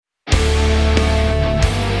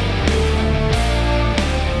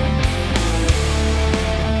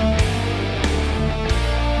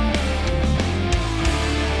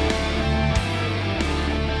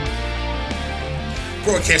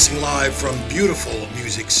Broadcasting live from beautiful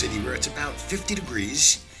Music City where it's about 50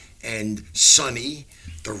 degrees and sunny.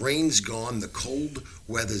 The rain's gone, the cold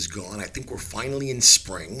weather's gone. I think we're finally in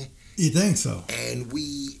spring. You think so? And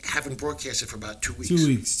we haven't broadcasted for about 2 weeks. 2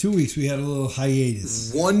 weeks. 2 weeks. We had a little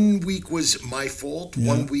hiatus. 1 week was my fault. Yeah,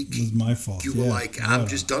 1 week it was my fault. you were like, I'm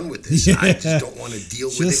just done with this. Yeah. I just don't want to deal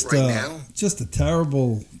with it right now. Just a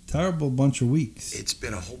terrible bunch of weeks. It's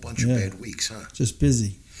been a whole bunch of bad weeks, huh? Just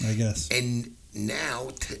busy, I guess. And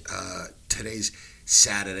now, today's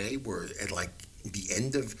Saturday. We're at like the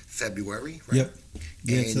end of February, right? Yep.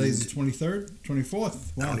 Yeah, and today's the 23rd,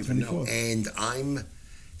 24th. Wow, I don't even 24th. know. And I'm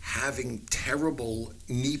having terrible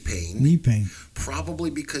knee pain. Knee pain. Probably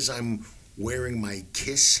because I'm wearing my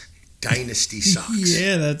Kiss Dynasty socks.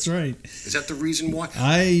 Yeah, that's right. Is that the reason why?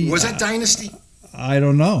 Was that Dynasty? I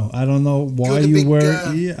don't know. I don't know why you wear.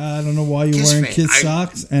 I don't know why you're wearing Kiss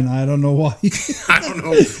socks, and I don't know why. I don't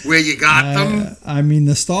know where you got them. I mean,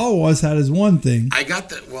 the Star Wars hat is one thing. I got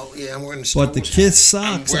that. Well, yeah, I'm wearing the Star Wars. But the Kiss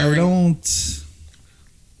socks, I don't.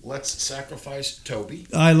 Let's sacrifice Toby.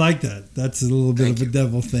 I like that. That's a little bit of a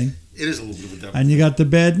devil thing. It is a little bit of a devil. And you got the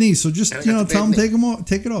bad knee, so just tell them take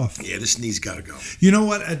it off. Yeah, this knee's got to go. You know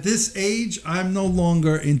what? At this age, I'm no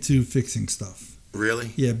longer into fixing stuff.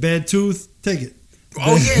 Really? Yeah, bad tooth, take it.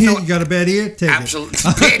 Oh yeah, no. You got a bad ear, take Absolutely.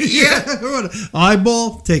 it. Bad ear.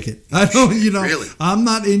 Eyeball, take it. I don't. Really? I'm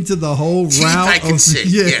not into the whole Teeth route. I can see.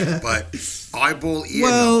 Yeah, but eyeball, ear,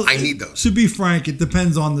 well, no, I need those. To be frank, it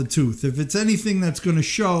depends on the tooth. If it's anything that's going to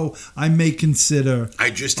show, I may consider. I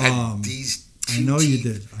just had these. I know you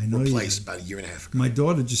did. I know replaced you did. about a year and a half ago. My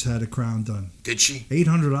daughter just had a crown done. Did she?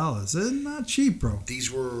 $800. Not cheap, bro. These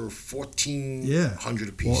were $1,400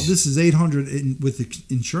 a piece. Well, this is $800 with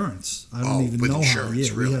insurance. I don't even know insurance, how.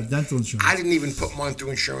 Yeah, really? we have dental insurance. I didn't even put mine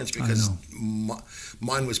through insurance because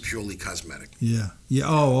mine was purely cosmetic. Yeah.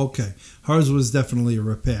 Oh, okay. Hers was definitely a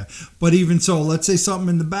repair. But even so, let's say something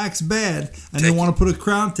in the back's bad, and they want to put a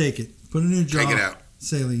crown. Take it. Put it in a jar. Take it out.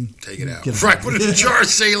 Saline. Take it out. Right, put it in a jar of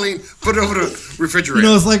saline, put it over the refrigerator.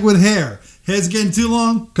 It's like with hair. Hair's getting too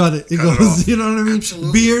long, cut it. It goes. It off. You know what I mean?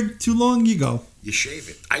 Absolutely. Beard, too long, you go. You shave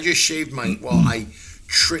it. I just shaved my, I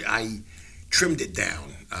trimmed it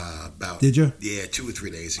down about. Did you? Yeah, 2 or 3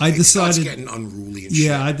 days ago. I decided. It starts getting unruly and shit.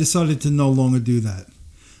 Yeah, I decided to no longer do that.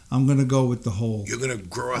 I'm going to go with the whole. You're going to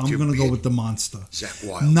grow out I'm going to go with the monster. Zach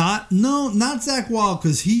Wilde. Not Zach Wilde,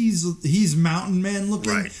 because he's mountain man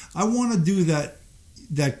looking. Right. I want to do that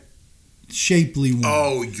shapely one.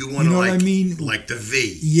 Oh, you want to what I mean? Like the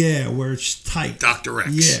V. Yeah, where it's tight. Dr.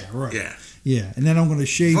 X. Yeah, right. Yeah. Yeah, and then I'm going to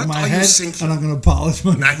shave my head thinking? and I'm going to polish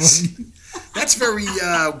my Nice. body. That's very,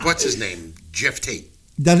 what's his name? Jeff Tate.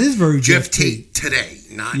 That is very Jeff Tate today,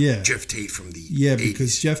 not Yeah. Jeff Tate from the 80s.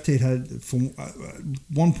 Because Jeff Tate had, from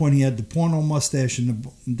one point, he had the porno mustache, and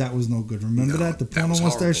that was no good. Remember that? The porno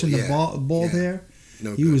mustache and the bald hair?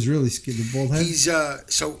 No he good. was really scared. The bald head? He's,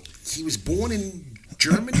 so he was born in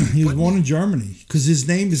Germany? He was born in Germany, because his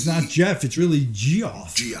name is not Jeff, it's really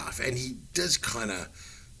Geoff. Geoff, and he does kind of,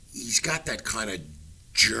 he's got that kind of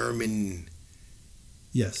German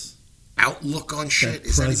outlook on shit.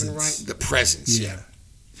 Is that even right? The presence, yeah.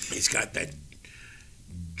 He's got that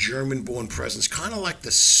German-born presence, kind of like the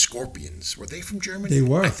Scorpions. Were they from Germany? They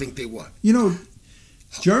were. I think they were. You know,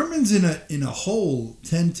 Germans in a whole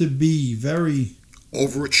tend to be very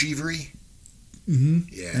overachievery. Mm-hmm.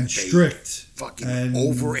 Yeah, and strict. Fucking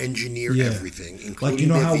over-engineer everything, including like, you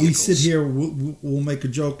know their how vehicles. we sit here, we'll make a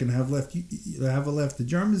joke and have a left. The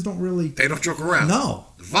Germans don't really. They don't joke around. No.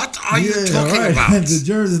 What are you talking about? The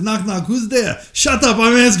Germans is knock knock. Who's there? Shut up!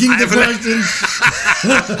 I'm asking the question.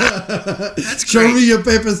 That's Show great. me your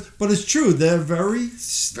papers. But it's true. They're very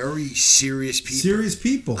serious people. Serious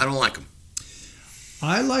people. I don't like them.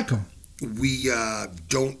 I like them. We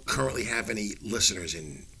don't currently have any listeners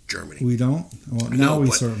in Germany. We don't? Well, now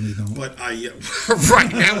we certainly don't. But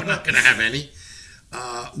right now we're not going to have any.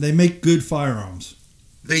 They make good firearms.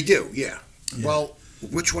 They do, yeah. Well,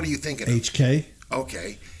 which one are you thinking of? HK.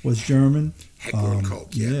 Okay. Was German. Heckler and Koch,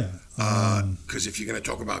 yeah. Yeah. Because if you're going to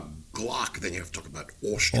talk about Glock, then you have to talk about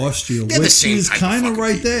Austria. They're which is kind of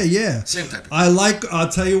right there, yeah. Same type of I'll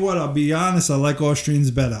tell you what, I'll be honest, I like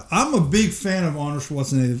Austrians better. I'm a big fan of Arnold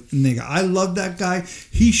Schwarzenegger. I love that guy.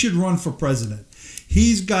 He should run for president.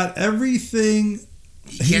 He's got everything.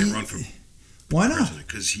 He can't run for Why not?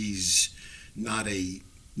 Because he's not a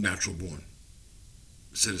natural born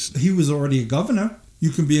citizen. He was already a governor.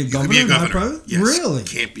 You can be a governor, not president? Yes. Really?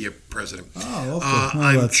 Can't be a president. Oh, okay.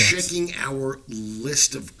 I'm checking our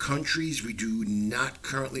list of countries. We do not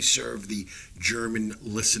currently serve the German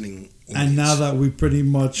listening audience. And now that we pretty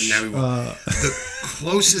much... the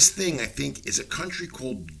closest thing, I think, is a country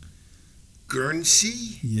called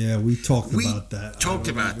Guernsey. Yeah, we talked about that. Talked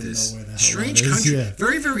about this. Strange that is. country. Yeah.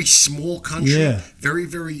 Very, very small country. Yeah. Very,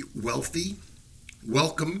 very wealthy.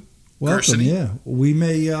 Welcome, Guernsey. Yeah. We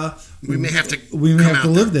may have to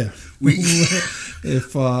live there.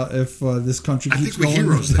 If this country keeps going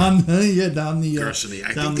down the Guernsey.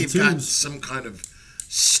 I think they've got some kind of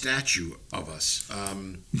statue of us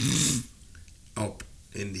up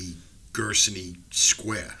in the Guernsey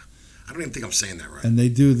Square. I don't even think I'm saying that right. And they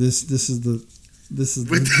do this. This is the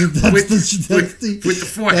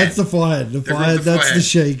forehead. That's the forehead. The forehead. That's the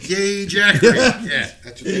shake. Yay, Jackery. Yeah,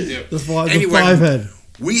 that's what they do. The five head.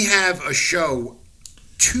 We have a show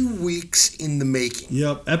 2 weeks in the making.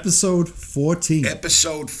 Yep, episode 14.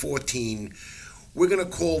 Episode 14. We're going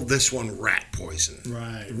to call this one Rat Poison.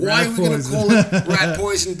 Right. Why are we going to call it Rat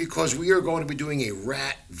Poison? Because we are going to be doing a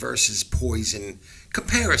rat versus poison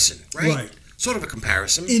comparison, right? Right. Sort of a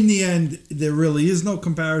comparison. In the end, there really is no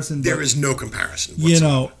comparison. There is no comparison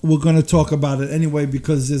whatsoever. We're going to talk about it anyway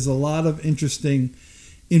because there's a lot of interesting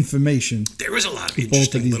information. There is a lot of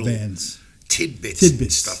interesting little bands. Tidbits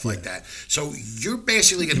and stuff like that. So you're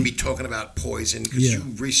basically going to be talking about poison because you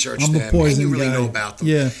researched them and you really know about them.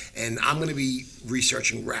 Yeah. And I'm going to be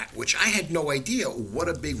researching Ratt, which I had no idea what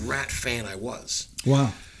a big Ratt fan I was.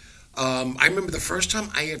 Wow. I remember the first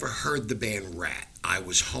time I ever heard the band Ratt. I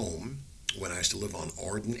was home when I used to live on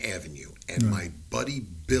Arden Avenue, and my buddy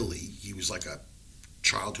Billy, he was like a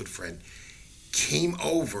childhood friend, came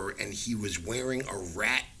over and he was wearing a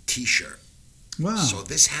Ratt t-shirt. Wow. So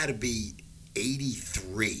this had to be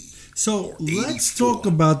 83. So let's talk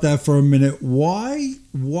about that for a minute. Why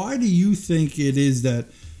do you think it is that,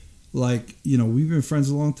 like, we've been friends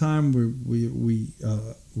a long time. We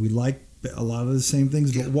like a lot of the same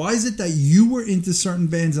things, but why is it that you were into certain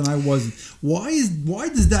bands and I wasn't? Why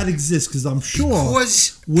does that exist? Because I'm sure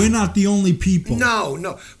we're not the only people.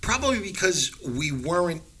 No, probably because we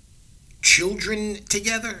weren't children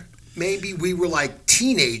together. Maybe we were like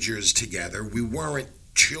teenagers together. We weren't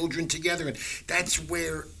children together, and that's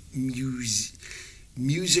where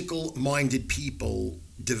musical-minded people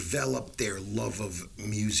develop their love of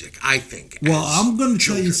music, I think. Well, I'm going to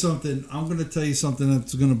tell you something.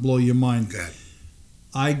 That's going to blow your mind. Go ahead.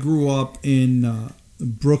 I grew up in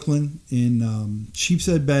Brooklyn, in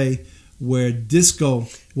Sheepshead Bay, where disco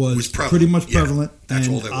was pretty much prevalent. That's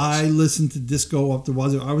and all there was. I listened to disco up to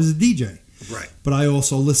I was a DJ. Right. But I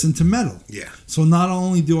also listened to metal. Yeah. So not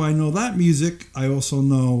only do I know that music, I also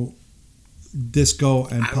know disco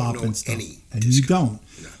and pop and stuff. And you don't.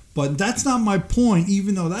 No. But that's not my point,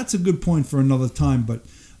 even though that's a good point for another time. But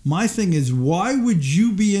my thing is, why would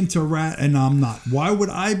you be into Ratt and I'm not? Why would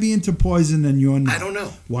I be into Poison and you're not? I don't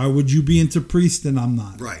know. Why would you be into Priest and I'm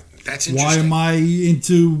not? Right. That's interesting. Why am I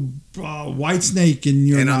into Whitesnake and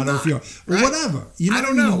you're not? Right. Whatever. I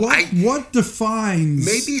don't know. What defines?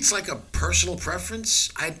 Maybe it's like a personal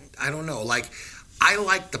preference. I don't know. Like, I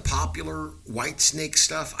like the popular Whitesnake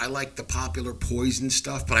stuff. I like the popular Poison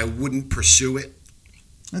stuff, but I wouldn't pursue it.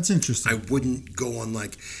 That's interesting. I wouldn't go on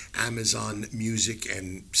like Amazon Music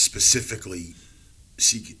and specifically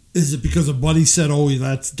seek it. Is it because a buddy said, "Oh,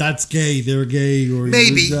 that's gay. They're gay," or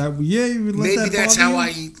maybe? Maybe that's how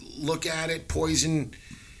I look at it. Poison.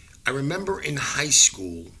 I remember in high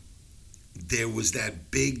school there was that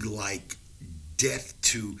big like death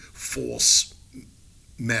to false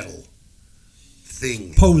metal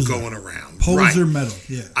thing going around. Poser metal.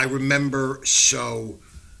 Yeah. I remember. So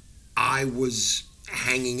I was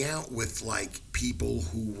hanging out with like people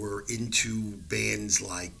who were into bands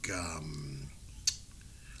like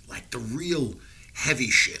the real heavy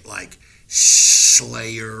shit, like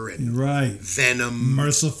Slayer and Venom,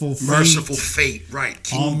 Merciful Fate, right?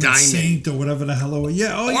 King Armored Diamond, Saint, or whatever the hell it was.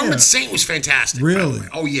 Yeah, Armored Saint was fantastic. Really?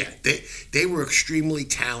 Oh yeah, they were extremely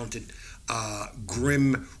talented.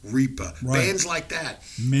 Grim Reaper, bands like that.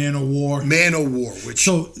 Man of War. Which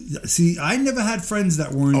see, I never had friends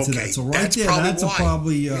that were into that. So that's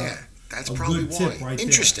probably that's a probably good why. tip right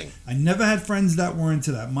Interesting. There. I never had friends that were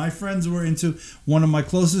into that. My friends were into, one of my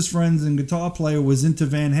closest friends and guitar player was into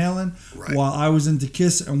Van Halen, while I was into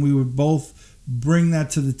Kiss, and we would both bring that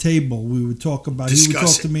to the table. We would talk about. He would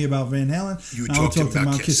talk to me about Van Halen. You would talk to him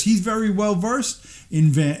about Kiss. He's very well versed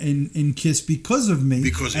in Kiss because of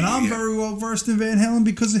me, I'm very well versed in Van Halen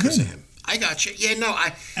because of him. I got you. Yeah, no,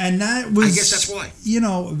 and that was. I guess that's why.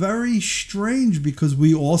 Very strange because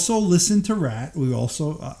we also listened to Ratt. We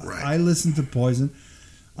also I listened to Poison.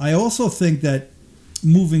 I also think that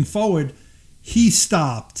moving forward, he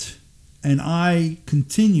stopped. And I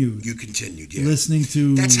continued. You continued, yeah. Listening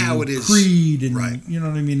to that's how it is. Creed and you know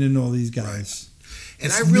what I mean, and all these guys.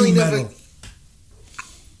 And I really never.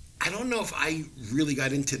 I don't know if I really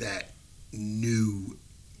got into that new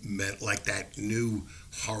metal, like that new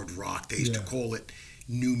hard rock. They used to call it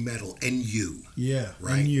new metal, NU. Yeah,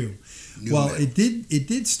 right. NU. Well, metal. It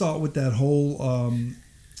did start with that whole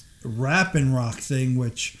rap and rock thing,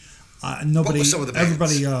 which nobody,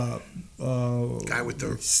 everybody, guy with the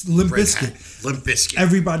Limp Bizkit. Limp Bizkit.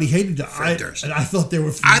 Everybody hated that. And I thought they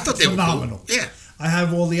were phenomenal. Were cool. Yeah. I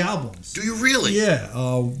have all the albums. Do you really? Yeah.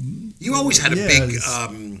 You always had a big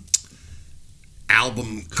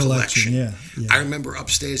album collection. Yeah. I remember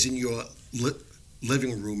upstairs in your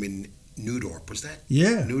living room in Newdorp. Was that?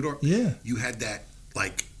 Yeah. Newdorp? Yeah. You had that,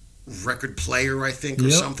 like, record player, I think,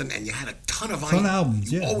 or something, and you had a ton of vinyl. Ton of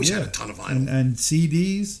albums, You always had a ton of vinyl. And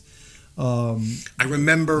CDs. I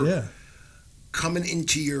remember coming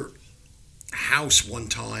into your house one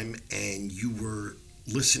time, and you were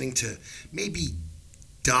listening to maybe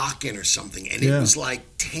Dokken or something, and it was like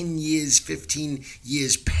 10 years, 15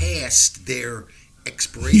 years past their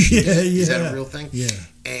expiration. Is that a real thing? Yeah.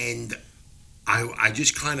 And I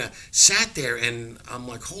just kind of sat there, and I'm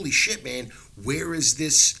like, holy shit, man, where has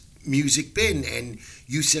this music been? And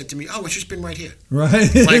you said to me, oh, it's just been right here. Right.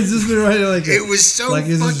 Like, it's just been right here. Like, it was so like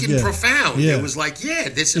fucking profound. Yeah. It was like,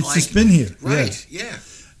 this is it's like... just been here. Right, yeah.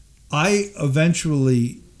 I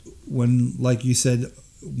eventually, when, like you said,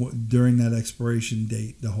 during that expiration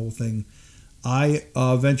date, the whole thing, I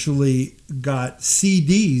eventually got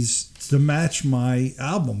CDs to match my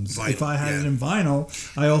albums. Vinyl, if I had it in vinyl,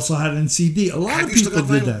 I also had it in CD. A lot of people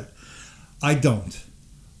did that. I don't.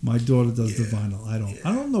 My daughter does the vinyl. I don't.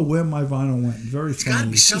 I don't know where my vinyl went. Very it's funny. Got to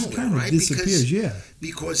be somewhere, it just kind of right? disappears.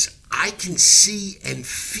 Because I can see and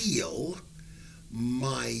feel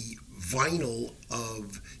my vinyl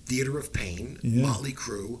of Theater of Pain, Motley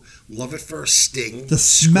Crue, Love at First Sting. The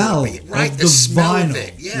smell of the smell vinyl. Of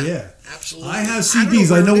it. Yeah, absolutely. I have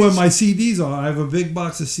CDs. I know where my CDs are. I have a big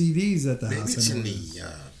box of CDs at the house. Maybe it's in the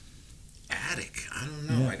attic. I don't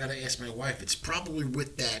know. I got to ask my wife. It's probably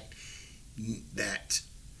with that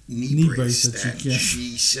knee brace that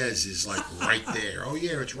she says is like right there. Oh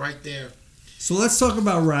yeah, it's right there. So let's talk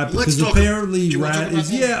about Ratt, because apparently Ratt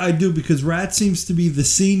is I do, because Ratt seems to be the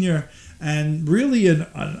senior and really an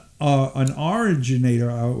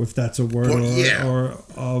originator, if that's a word, or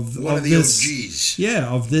of one of the this, OGs.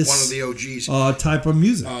 Yeah, of this one of the OGs type of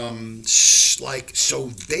music. So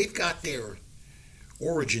they've got their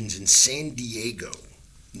origins in San Diego,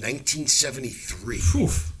 1973.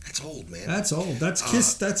 Oof. That's old, man. That's old. That's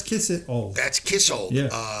Kiss. That's Kiss it old. That's Kiss old. Yeah.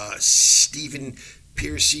 Stephen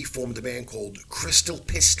Pearcy formed a band called Crystal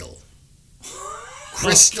Pistol.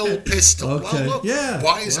 Crystal Pistol. Okay. Well, look. Yeah.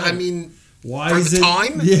 Why is? Right. I mean, why for is the it?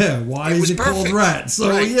 time? Yeah. Why is it called perfect. Ratt? So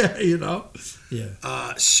right. Yeah.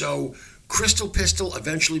 Yeah. So Crystal Pistol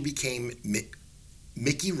eventually became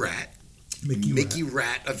Mickey Ratt. Mickey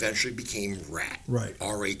Ratt eventually became Ratt. Right.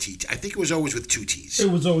 R-A-T-T. I think it was always with two T's.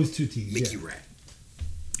 It was always two T's. Mickey Ratt.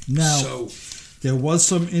 Now, there was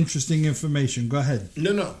some interesting information. Go ahead.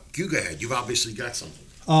 No. You go ahead. You've obviously got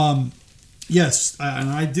something. Yes, and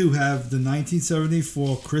I do have the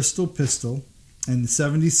 1974 Crystal Pistol and the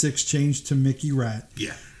 76 changed to Mickey Ratt.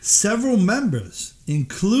 Yeah. Several members,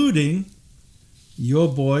 including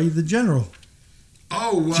your boy, the General.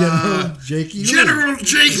 Oh, General Jakey Lee. General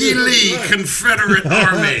Jakey Lee, right. Confederate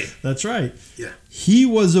Army. That's right. Yeah. He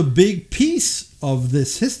was a big piece of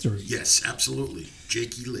this history. Yes, absolutely.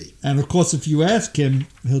 Jakey Lee. And of course, if you ask him,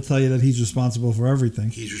 he'll tell you that he's responsible for everything.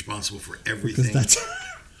 He's responsible for everything. Because that's...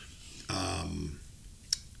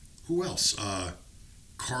 who else?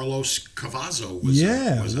 Carlos Cavazo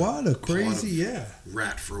was what a crazy,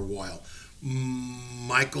 Ratt for a while.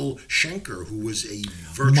 Michael Schenker, who was a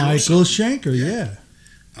virtuoso. Michael Schenker, yeah.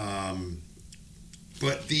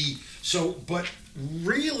 But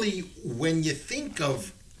really, when you think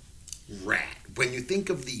of Ratt, when you think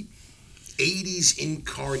of the 80s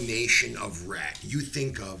incarnation of Ratt, you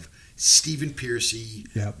think of Stephen Pearcy,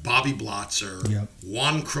 Bobby Blotzer,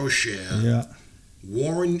 Juan Crochet,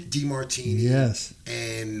 Warren DeMartini,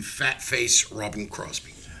 and Fat Face Robin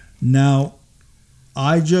Crosby. Now,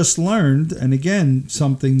 I just learned, and again,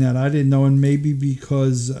 something that I didn't know, and maybe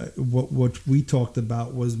because what we talked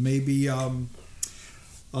about was maybe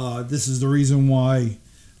this is the reason why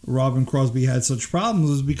Robin Crosby had such problems,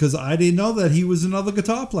 is because I didn't know that he was another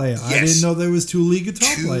guitar player. Yes. I didn't know there was two lead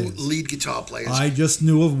guitar players. Two lead guitar players. I just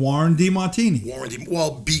knew of Warren DeMartini.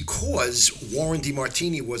 Because Warren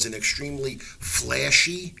DeMartini was an extremely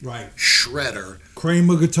flashy shredder.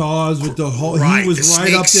 Kramer guitars with the whole... he was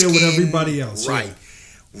right up there with everybody else. Right. Yeah.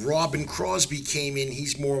 Robin Crosby came in.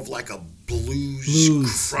 He's more of like a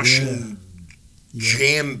blues crushing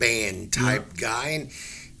jam band type guy. And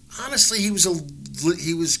honestly, he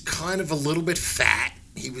was kind of a little bit fat.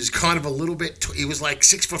 He was kind of a little bit. He was like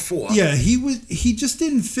 6'4". Yeah, he was. He just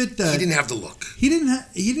didn't fit that. He didn't have the look. He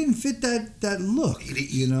didn't fit that look. He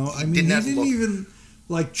didn't even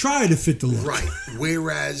like try to fit the look. Right.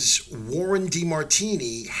 Whereas Warren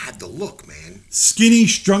Demartini had the look, man. Skinny,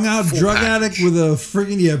 strung out, Full drug package. addict with a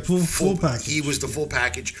friggin' full package. He was the full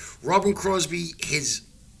package. Robin Crosby, his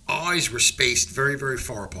eyes were spaced very, very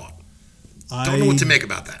far apart. Don't know what to make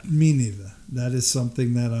about that. Me neither. That is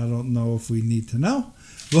something that I don't know if we need to know.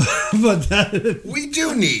 But that, we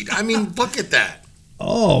do need. I mean, look at that.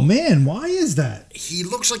 Oh, man. Why is that? He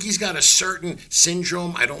looks like he's got a certain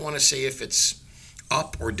syndrome. I don't want to say if it's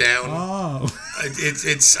up or down. Oh.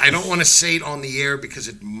 It's. I don't want to say it on the air because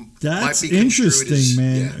it That's might be interesting, as,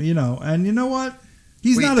 man. Yeah. And you know what?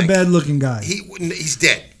 He's What do you not a think? bad-looking guy. He's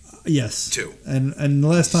dead. Yes. Too. And the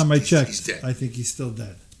last time I checked, he's dead. I think he's still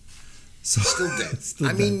dead. So, Still dead. still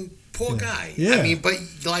I dead. mean, poor guy. Yeah. I mean, but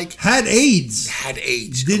like had AIDS.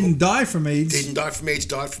 Didn't die from AIDS. Didn't die from AIDS.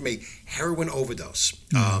 Died from a heroin overdose.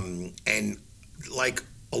 And like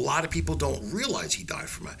a lot of people don't realize he died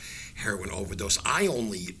from a heroin overdose. I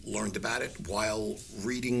only learned about it while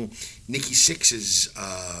reading Nikki Sixx's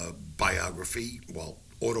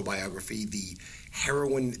autobiography, The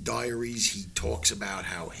Heroin Diaries. He talks about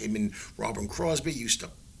how him and Robin Crosby used to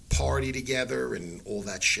party together and all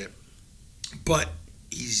that shit. But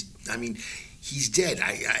he's dead.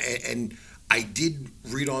 I did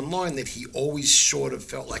read online that he always sort of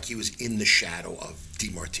felt like he was in the shadow of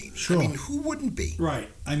Demartini. Sure. I mean, who wouldn't be? Right.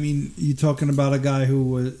 I mean, you're talking about a guy who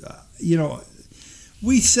was,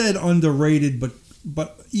 we said underrated,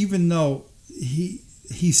 but even though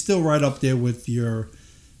he's still right up there with your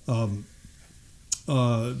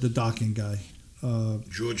the Docking guy,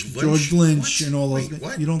 George Lynch. George Lynch What? and all those. Wait,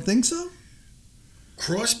 what? You don't think so?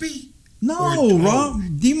 Crosby? No, Rob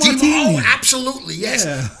Demartini. Oh, absolutely, yes.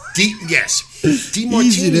 Yeah. Yes. Demartini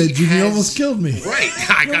Easy there, Jimmy. has, You almost killed me. Right.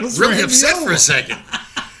 I got Almost really ran me upset for over. a second.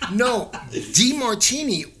 No,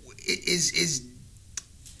 Demartini is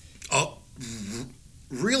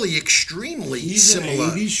really extremely He's an similar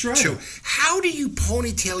 80s shredder. to. How do you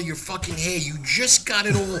ponytail your fucking hair? You just got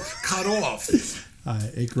it all cut off.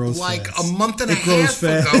 It grows Like fast. a month and a It grows half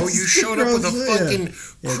fast. ago, you showed up with a It grows- fucking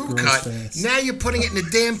yeah. It crew grows cut. fast. Now you're putting it in a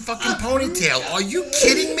damn fucking ponytail. Are you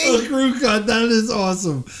kidding A me? crew cut. That is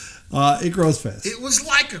awesome. It grows fast. It was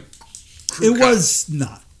like a crew It cut. was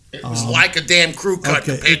not. It was like a damn crew cut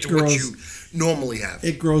okay, compared it to what grows- you normally have.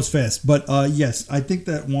 It grows fast. But yes, I think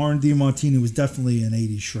that Warren Demartini was definitely an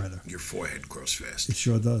 80s shredder. Your forehead grows fast. It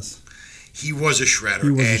sure does. He was a shredder, He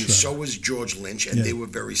was a and shredder. so was George Lynch, and Yeah. they were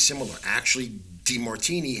very similar. Actually,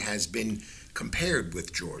 Demartini has been compared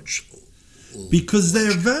with George Because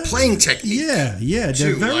they're very playing technique. Yeah, they're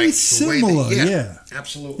too, very like the way similar. that- Yeah,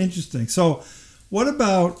 absolutely. interesting. So, what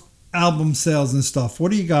about album sales and stuff?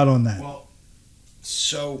 What do you got on that? Well,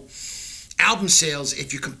 so album sales,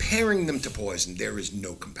 if you're comparing them to Poison, there is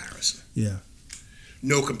no comparison. Yeah.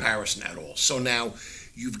 No comparison at all. So now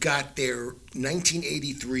you've got their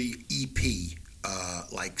 1983 EP,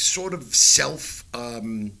 like sort of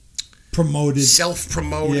Promoted.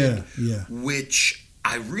 self-promoted, Yeah. which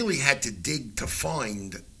I really had to dig to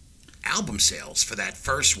find album sales for that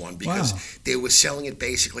first one because Wow. they were selling it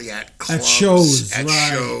basically at clubs, At shows. at right,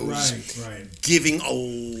 shows, right. giving a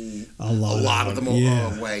lot of them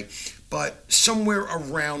Yeah. away. But somewhere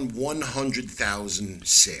around 100,000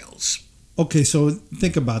 sales. Okay, so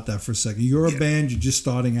think about that for a second. You're a Yeah. band, you're just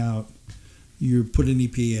starting out. You put an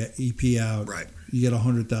EP out. Right. You get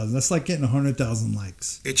 100,000. That's like getting 100,000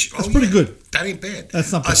 likes. That's pretty good. That ain't bad.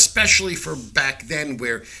 That's not bad. Especially for back then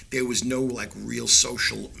where there was no like real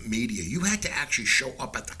social media. You had to actually show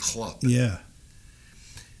up at the club. Yeah.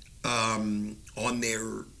 On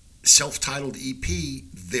their self-titled EP,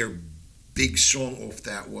 their big song off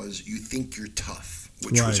that was "You Think You're Tough,"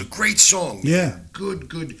 which was a Right. great song. Yeah. Good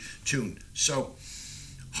tune. So,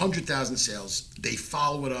 100,000 sales. They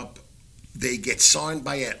follow it up. They get signed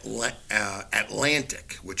by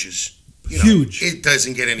Atlantic, which is Huge. It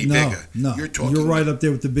doesn't get any No, bigger. no. You're right up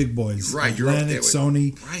there with the big boys. Right, you're up Atlantic, there with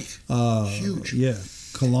Sony. Right. Huge. Yeah.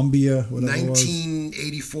 Columbia, whatever it was.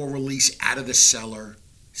 1984 release, Out of the Cellar,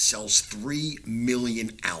 sells 3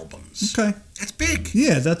 million albums. Okay. That's big.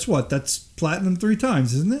 Yeah, that's what? That's platinum 3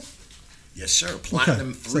 times, isn't it? Yes, sir.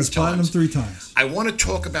 Platinum okay. So 3 that's times. platinum 3 times. I want to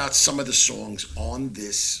talk about some of the songs on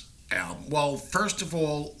this album. Well, first of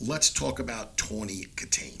all, let's talk about Tawny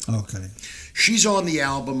Katane. Okay. She's on the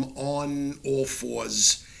album on all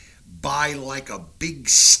fours by like a big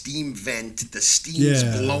steam vent. The steam's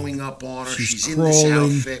blowing up on her. She's in this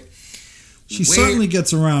outfit. She certainly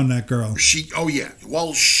gets around, that girl. Oh yeah.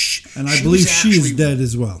 Well, and I believe she is dead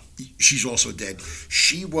as well. She's also dead.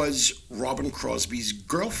 She was Robin Crosby's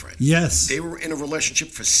girlfriend. Yes. They were in a relationship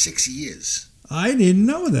for 6 years. I didn't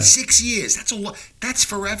know that. 6 years. That's a lot. That's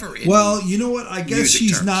forever. Well, you know what? I guess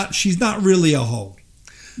she's not really a hoe.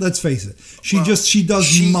 Let's face it. She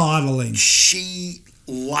does modeling. She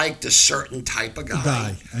liked a certain type of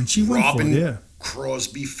guy. And she went for it, yeah.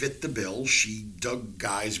 Crosby fit the bill. She dug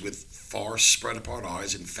guys with far spread apart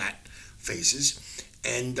eyes and fat faces.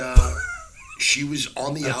 And she was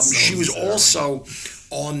on the album. She was also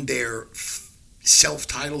on their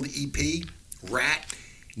self-titled EP, Ratt.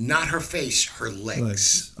 Not her face, her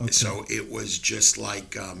legs. Okay. So it was just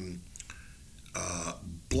like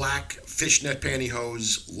black fishnet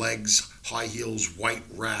pantyhose, legs, high heels, white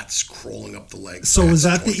rats crawling up the legs. So is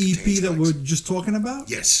that the EP that we're just talking about?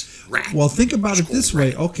 Yes, Ratt. Well, think about it this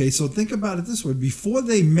way. Okay, so think about it this way. Before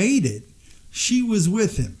they made it, she was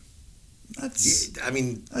with him. That's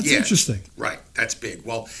interesting. Right, that's big.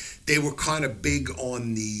 Well, they were kind of big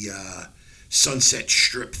on the Sunset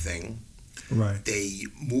Strip thing. Right. They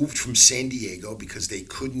moved from San Diego because they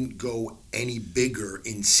couldn't go any bigger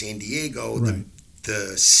in San Diego. Right.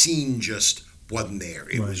 The scene just wasn't there.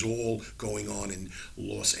 It was all going on in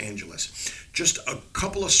Los Angeles. Just a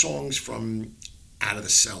couple of songs from Out of the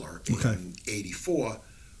Cellar in 84.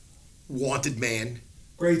 Wanted Man.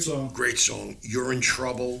 Great song. Great song. You're in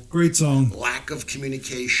Trouble. Great song. Lack of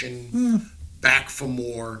Communication. Back for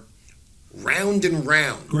More. Round and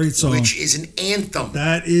Round. Great song. Which is an anthem.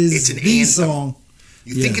 That is it's an the anthem. song.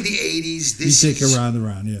 You think of the 80s, this you take is Round and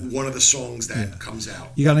Round, yeah. one of the songs that comes out.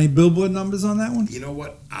 You got any Billboard numbers on that one? You know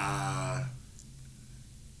what?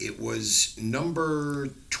 It was number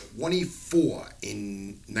 24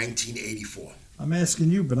 in 1984. I'm asking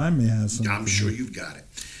you, but I may have something. I'm sure you've got it.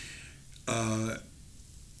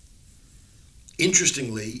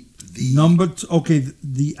 Interestingly,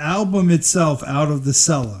 the album itself, Out of the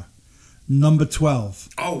Cellar, number 12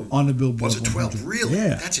 on the Billboard. Was it 12? 100. Really?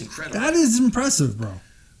 Yeah. That's incredible. That is impressive, bro.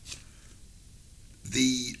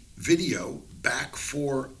 The video, Back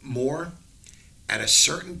for More, at a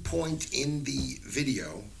certain point in the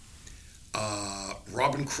video,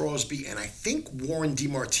 Robin Crosby and I think Warren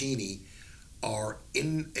Demartini are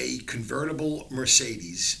in a convertible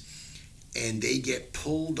Mercedes, and they get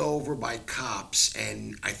pulled over by cops,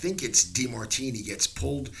 and I think it's Demartini gets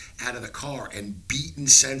pulled out of the car and beaten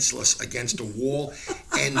senseless against a wall,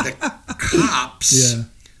 and the cops,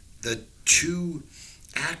 the two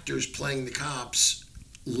actors playing the cops,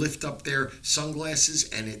 lift up their sunglasses,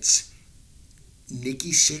 and it's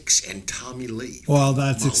Nikki Sixx and Tommy Lee. Well,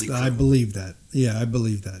 I believe that. Yeah, I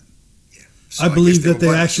believe that. Yeah. So I believe that they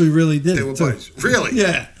actually really did. They were buddies. Really?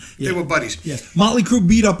 Yeah. They were buddies. Yeah. Motley Crue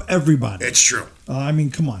beat up everybody. It's true. I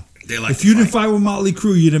mean, come on. If you didn't fight with Motley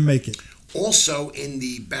Crue, you didn't make it. Also, in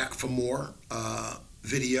the Back for More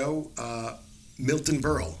video, Milton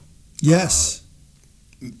Berle. Yes.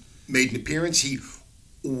 Made an appearance. He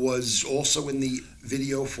was also in the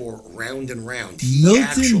video for Round and Round.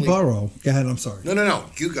 Milton Berle. Go ahead, I'm sorry. No.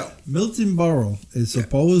 You go. Milton Berle is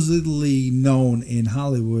supposedly known in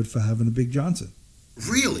Hollywood for having a Big Johnson.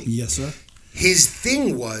 Really? Yes, sir. His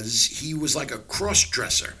thing was he was like a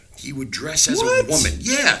cross-dresser. He would dress as a woman.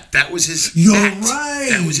 Yeah, that was his act. Right.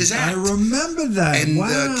 That was his act. I remember that. And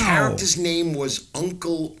the character's name was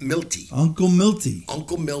Uncle Milty. Uncle Milty.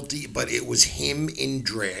 Uncle Milty, but it was him in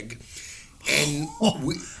drag. And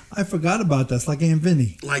I forgot about that. It's like Aunt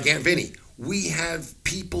Vinny. Like Aunt Vinny. We have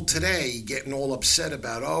people today getting all upset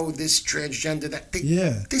about, this transgender, that thing.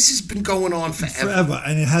 Yeah. This has been going on forever.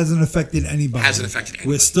 And it hasn't affected anybody.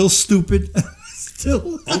 We're still stupid.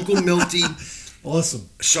 Uncle Milty. Awesome.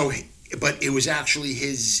 So, but it was actually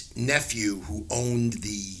his nephew who owned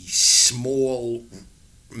the small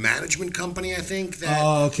management company, I think.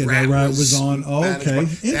 That Ratt was on. Oh, okay.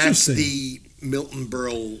 Interesting. That's the Milton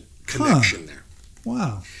Berle connection there.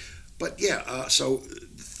 Wow. But yeah, so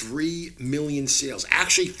 3 million sales.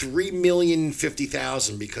 Actually,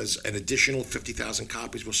 3,050,000 because an additional 50,000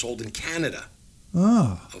 copies were sold in Canada.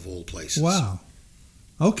 Oh. Of all places. Wow.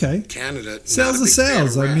 Okay. Canada. Sales are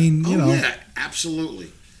sales. I mean, you know. Yeah,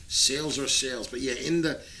 absolutely. Sales are sales. But yeah, in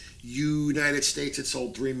the United States, it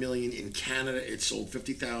sold 3 million. In Canada, it sold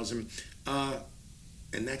 50,000.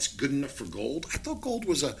 And that's good enough for gold? I thought gold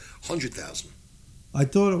was 100,000. I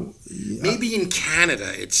thought maybe in Canada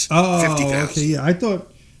it's 50,000. Okay, yeah. I thought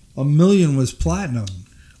 1 million was platinum.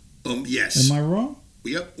 Yes. Am I wrong?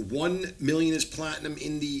 Yep. 1 million is platinum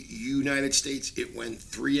in the United States. It went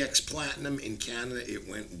 3x platinum. In Canada, it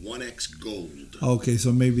went 1x gold. Okay,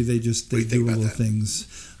 so maybe they do little things.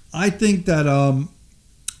 I think that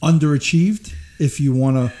underachieved. If you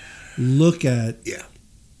want to look at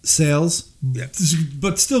sales,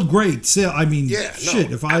 but still great sale. I mean,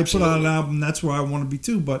 if I put out an album, that's where I want to be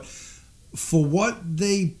too. But for what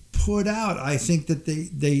they put out, I think that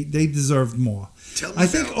they deserved more. I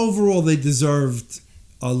think overall they deserved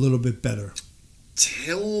a little bit better.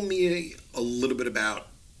 Tell me a little bit about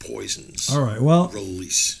Poison's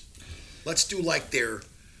release. Let's do like their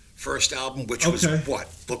first album, which was what?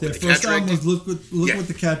 Look Their What the first Cat album Dragged was Look What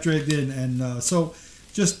the Cat Dragged In. And so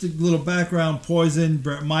just a little background, Poison,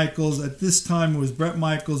 Bret Michaels. At this time, it was Bret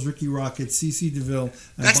Michaels, Ricky Rocket, CeCe DeVille, and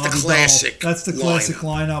That's Bobby the classic Dahl. That's the classic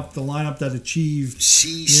lineup. The lineup that achieved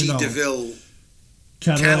CeCe DeVille,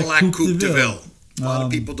 Cadillac Coup Deville. A lot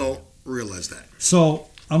of people don't realize that. So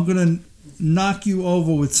I'm going to knock you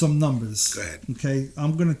over with some numbers. Go ahead. Okay?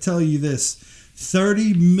 I'm going to tell you this.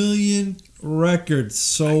 30 million records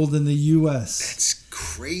sold in the U.S. That's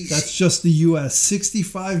crazy. That's just the U.S.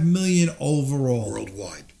 65 million overall.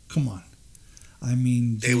 Worldwide. Come on. I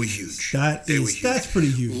mean, they were huge. That's pretty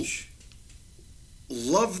huge.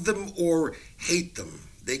 Love them or hate them,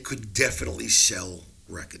 they could definitely sell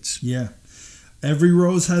records. Yeah. Every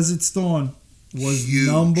Rose Has Its Thorn was huge.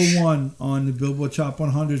 number one on the Billboard Top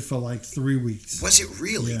 100 for like 3 weeks. Was it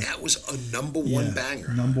really? Yeah. That was a number one banger.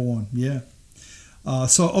 Number one, yeah.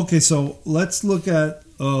 So let's look at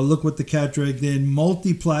Look What the Cat Dragged In,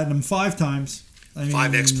 multi-platinum 5 times. I mean,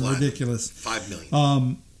 5x platinum. Ridiculous. 5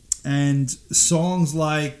 million. And songs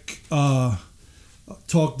like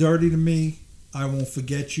Talk Dirty to Me, I Won't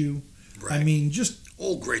Forget You. Right. I mean, just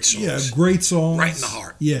all great songs. Yeah, great songs. Right in the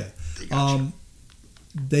heart. Yeah.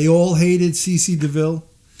 They all hated CeCe DeVille.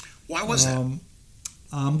 Why was that?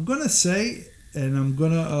 I'm gonna say, and I'm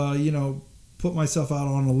gonna put myself out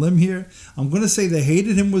on a limb here. I'm going to say they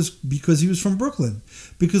hated him was because he was from Brooklyn.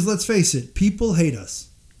 Because let's face it, people hate us.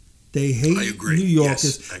 They hate New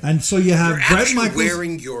Yorkers. Yes, and so you have Bret Michaels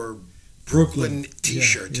wearing your Brooklyn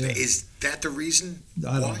t-shirt today. Is that the reason?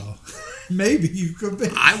 I don't know. Maybe you could be.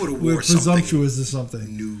 I would have worn presumptuous or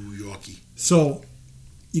something. New Yorkie. So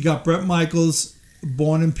you got Bret Michaels,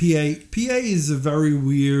 born in PA. PA is a very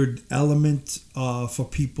weird element for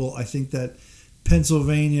people. I think that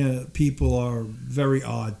Pennsylvania people are very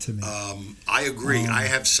odd to me. I agree. I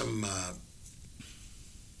have some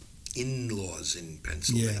in-laws in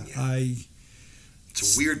Pennsylvania.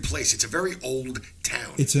 It's a weird place. It's a very old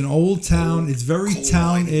town. It's an old town. It's very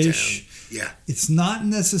town-ish. Yeah. It's not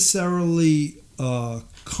necessarily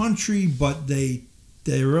country, but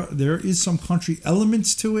there is some country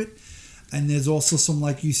elements to it. And there's also some,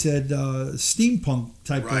 like you said, steampunk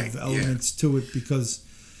type of elements to it because...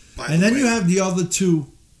 And then you have the other two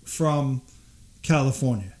from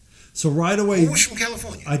California. So right away, who's from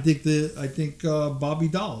California? I think Bobby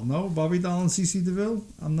Dahl. No, Bobby Dahl and CeCe DeVille.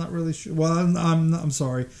 I'm not really sure. Well, I'm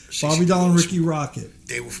sorry. Bobby Dahl and Ricky Rocket.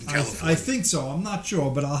 They were from California. I think so. I'm not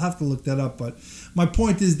sure, but I'll have to look that up. But my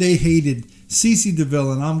point is, they hated CeCe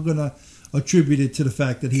DeVille, and I'm gonna attribute it to the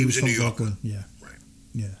fact that he was from Brooklyn. Yeah. Right.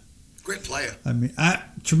 Yeah. Great player. I mean,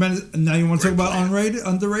 tremendous. Now you want to talk about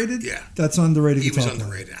underrated? Yeah, that's underrated. He was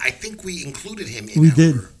underrated. Player. I think we included him in We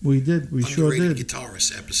sure did.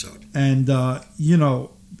 Guitarist episode. And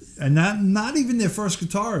and not even their first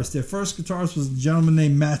guitarist. Their first guitarist was a gentleman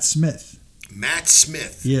named Matt Smith. Matt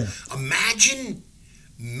Smith. Yeah. Imagine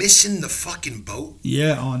missing the fucking boat.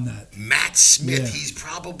 Yeah, on that. Matt Smith. Yeah. He's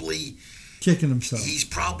probably kicking himself. He's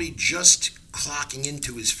probably just clocking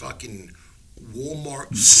into his fucking Walmart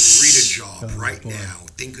greeter job now,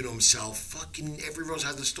 thinking to himself, fucking Every Rose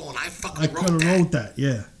Has Its Thorn. I could have wrote that,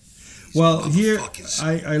 yeah. Well, here,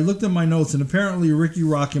 I looked at my notes, and apparently Ricky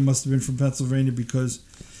Rocket must have been from Pennsylvania because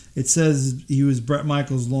it says he was Bret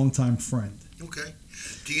Michaels' longtime friend. Okay.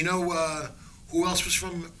 Do you know who else was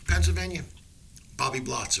from Pennsylvania? Bobby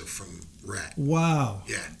Blotzer from Ratt. Wow.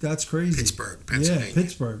 Yeah. That's crazy. Pittsburgh, Pennsylvania. Yeah,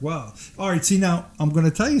 Pittsburgh. Wow. All right, see, now, I'm going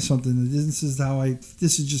to tell you something. This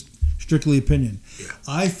is just strictly opinion. Yeah.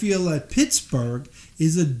 I feel that Pittsburgh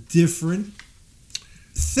is a different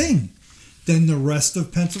thing than the rest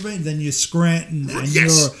of Pennsylvania, than your Scranton and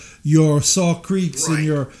your Saw Creeks and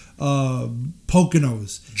your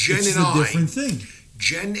Poconos. It's a different thing.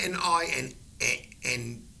 Jen and I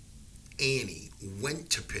and Annie went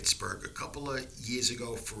to Pittsburgh a couple of years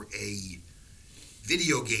ago for a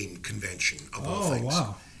video game convention of all things. Oh,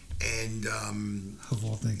 wow. And of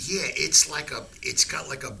all things, it's got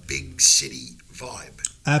like a big city vibe.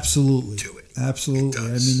 Absolutely, to it. Absolutely.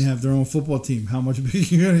 I mean, they have their own football team. How much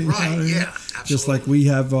bigger? Right. Yeah. Absolutely. Just like we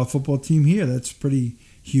have a football team here. That's pretty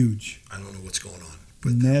huge. I don't know what's going on.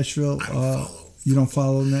 But Nashville. I don't follow. You don't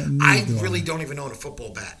follow that? I really don't even own a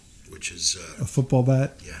football bat, which is a football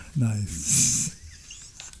bat. Yeah. Nice.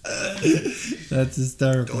 That's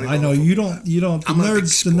hysterical. Don't I know you don't. You don't. The I'm not a big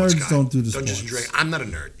nerds. The sports nerds guy. don't do the Dungeons sports. and Dragons. I'm not a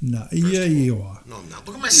nerd. No. Yeah, you are. No, I'm not.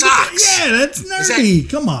 Look at my socks. Yeah, that's nerdy.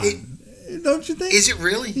 Come on. Don't you think? Is it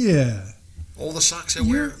really? Yeah. All the socks I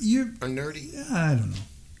wear You're. are nerdy. I don't know.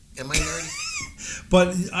 Am I nerdy?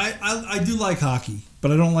 But I do like hockey,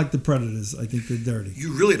 but I don't like the Predators. I think they're dirty.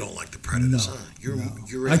 You really don't like the Predators, No, huh?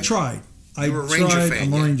 no. I tried. You're a Ranger fan,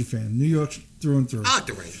 I'm a yeah. Ranger fan. New York through and through.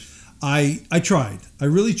 The Rangers. I tried. I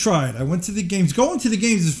really tried. I went to the games. Going to the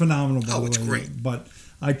games is phenomenal, by the way. It's great. But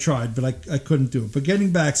I tried, but I couldn't do it. But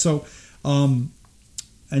getting back, so, and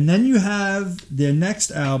then you have their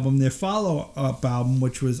next album, their follow-up album,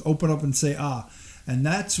 which was Open Up and Say Ah. And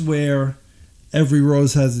that's where Every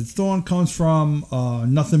Rose Has Its Thorn comes from.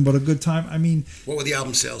 Nothing But a Good Time. I mean... What were the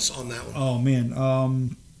album sales on that one? Oh, man.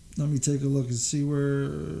 Let me take a look and see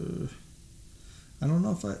where... I don't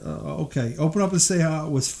know if I... okay. Open Up and Say Ah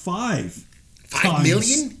was 5 5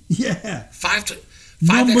 million? Yeah. 5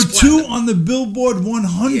 Number 2 on the Billboard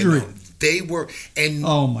 100. Yeah, no, they were... And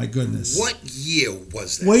oh, my goodness. What year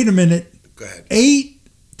was that? Wait a minute. Go ahead. 8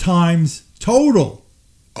 times total.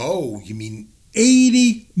 Oh, you mean...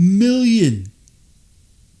 80 million.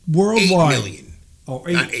 Worldwide. 8 million. Oh,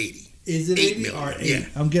 8. Not 80. Is it 8 80? million, All right, 8. yeah.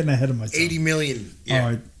 I'm getting ahead of myself. 80 million. Yeah. All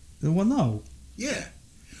right. Well, no. Yeah.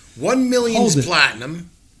 1 million is platinum.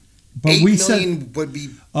 But 8 we million said, would be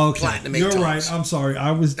okay, platinum 8 you're times. right. I'm sorry.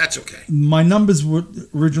 That's okay. My numbers were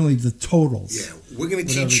originally the totals. Yeah. We're going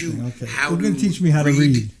to teach you how We're going to teach me how to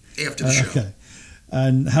read after the show. Okay.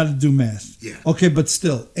 And how to do math. Yeah. Okay, but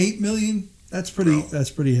still, 8 million. That's pretty. Bro, that's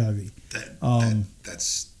pretty heavy.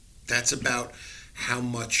 That's about how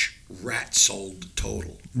much Ratt sold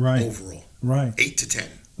total. Right. Overall. Right. 8 to 10.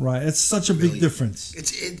 Right. It's such a big difference.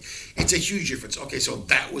 It's a huge difference. Okay, so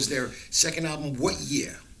that was their second album. What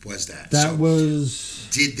year was that? That was.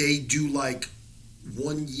 Did they do like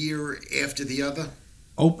 1 year after the other?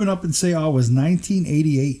 Open Up and Say Ah was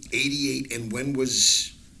 1988. 88, and when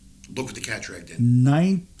was Look What the Cat Dragged In?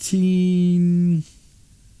 19.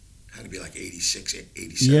 Had to be like 86,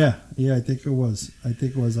 87. Yeah, I think it was. I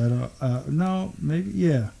don't. No, maybe.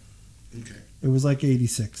 Yeah. Okay. It was like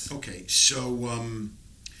 86. Okay, so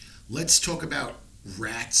let's talk about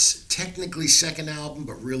Ratt's technically second album,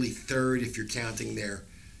 but really third if you're counting their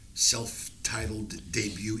self-titled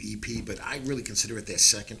debut EP, but I really consider it their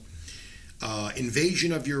second.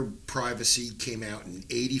 Invasion of Your Privacy came out in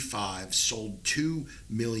 85, sold 2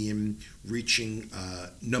 million, reaching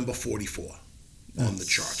number 44 on the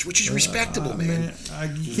charts, which is respectable, man.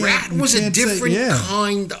 Ratt was a different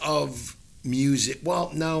kind of music.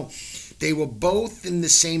 Well, no, they were both in the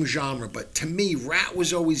same genre, but to me, Ratt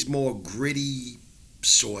was always more gritty,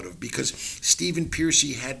 sort of, because Stephen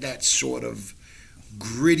Pearcy had that sort of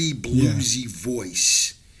gritty, bluesy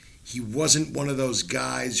voice. He wasn't one of those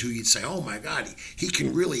guys who you'd say, oh my God, he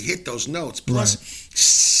can really hit those notes. Plus,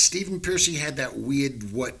 Stephen Pearcy had that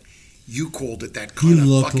weird, what you called it, that kind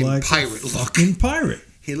of fucking like pirate look. Fucking pirate.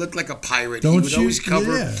 He looked like a pirate. He would always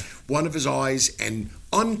cover one of his eyes and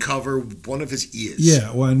uncover one of his ears.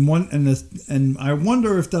 Yeah, well, and I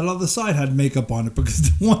wonder if that other side had makeup on it, because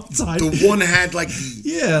the one had like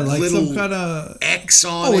the like little some kind of X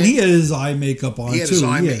on it. Oh, and he had his eye makeup on too. He had his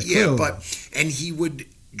eye makeup, and he would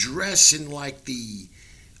dress in like the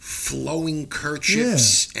flowing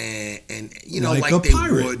kerchiefs and you know, like they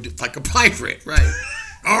would, like a pirate, right?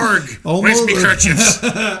 Arg! Where's me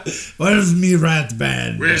kerchiefs? Where's me rat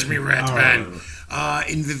band? Where's me rat band?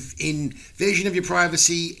 Invasion of Your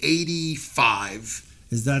Privacy, 85.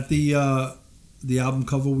 Is that the album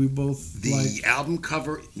cover we both The album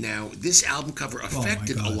cover. Now, this album cover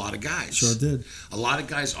affected a lot of guys. Sure did. A lot of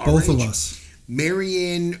guys are both of us.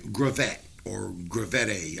 Marianne Gravette, or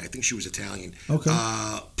Gravette, I think she was Italian. Okay.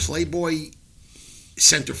 Playboy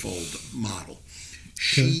centerfold model.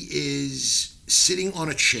 She is sitting on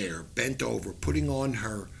a chair, bent over, putting on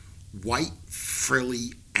her white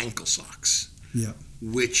frilly ankle socks. Yeah.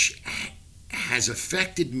 Which has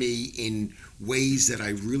affected me in ways that I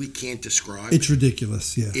really can't describe. It's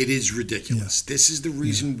ridiculous, yeah. It is ridiculous. Yeah. This is the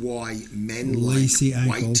reason why men lacy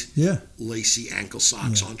like ankle. white, lacy ankle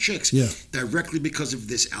socks on chicks. Yeah. Directly because of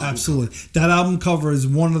this album Absolutely. cover. That album cover is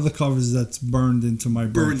one of the covers that's burned into my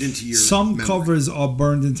brain. Burned into your Some memory. covers are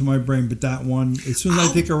burned into my brain, but that one, as soon as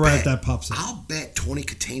I think of Ratt, that pops up. I'll bet Tony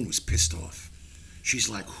Katane was pissed off. She's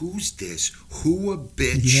like, who's this? Who a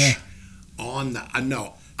bitch on the...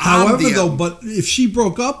 no. However, though, but if she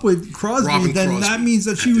broke up with Crosby, then that means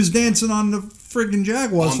that she was dancing on the friggin'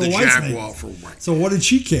 Jaguars for Whitesnake. So what did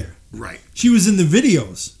she care? Right. She was in the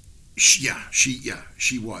videos. She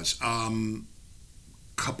was.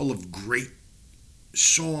 Couple of great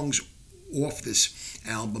songs. off this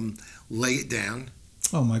album, Lay It Down.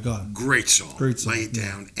 Oh my God. Great song. Great song. Lay It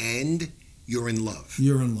Down. And You're in Love.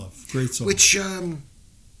 You're in Love. Great song. Which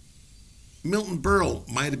Milton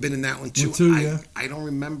Berle might have been in that one too. I don't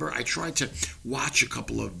remember. I tried to watch a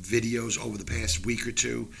couple of videos over the past week or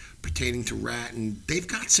two pertaining to Ratt, and they've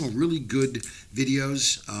got some really good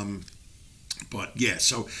videos. But yeah,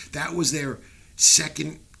 so that was their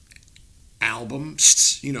second album.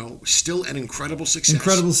 You know, still an incredible success.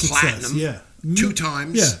 Incredible success. Platinum, yeah, 2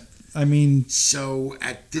 times. Yeah, I mean, so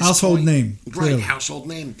at this household point, name, right? Household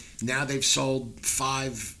name. Now they've sold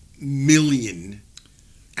 5 million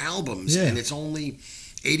albums, and it's only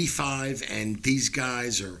 85, and these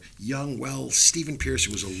guys are young. Well, Stephen Pearcy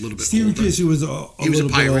was a little bit older. Pearcy was a little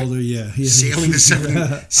bit older, yeah. Sailing the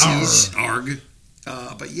 7 seas, arg.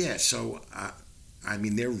 But yeah, so I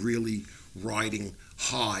mean, they're really riding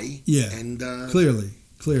high. Yeah, and clearly.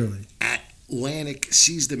 Atlantic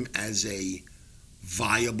sees them as a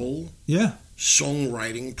viable,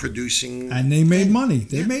 songwriting, producing, and they made money.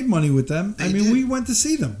 They made money with them. I mean, we went to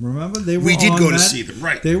see them. Remember, we did go to see them.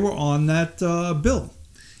 Right, they were on that bill.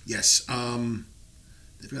 Yes,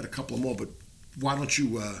 they've got a couple more, but why don't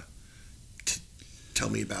you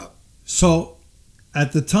tell me about? So,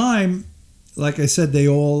 at the time, like I said, they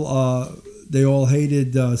all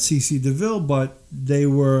hated C.C. DeVille, but they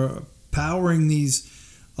were powering these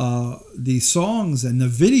songs and the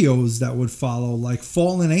videos that would follow, like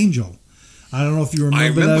 "Fallen Angel." I don't know if you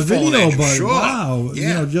remember that video, but wow, you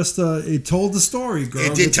know, just it told the story. Girl,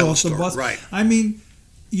 it did tell the story, right? I mean,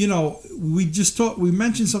 you know, we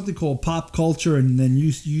mentioned something called pop culture, and then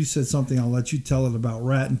you said something. I'll let you tell it about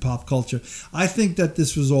Ratt and pop culture. I think that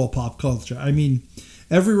this was all pop culture. I mean,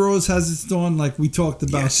 every rose has its thorn, like we talked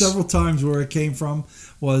about several times. Where it came from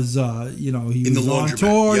was, you know, he was on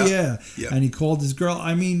tour, and he called his girl.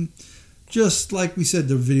 I mean, just like we said,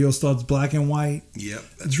 the video starts black and white. Yep,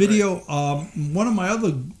 that's right. One of my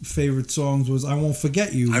other favorite songs was "I Won't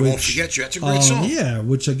Forget You." I Won't Forget You. That's a great song. Yeah,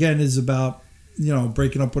 which again is about, you know,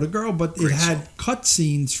 breaking up with a girl, but it had cut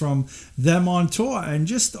scenes from them on tour and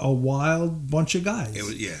just a wild bunch of guys.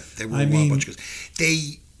 They were a wild bunch of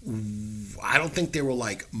guys. I don't think they were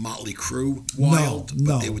like Motley Crue wild,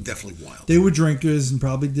 but they were definitely wild. They were drinkers and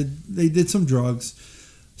probably did some drugs.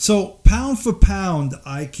 So pound for pound,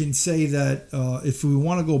 I can say that if we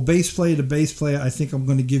want to go bass player to bass player, I think I'm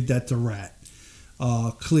going to give that to Ratt.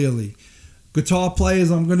 Clearly. Guitar players,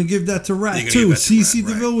 I'm going to give that to Ratt too. C.C.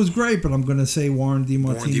 DeVille was great, but I'm going to say Warren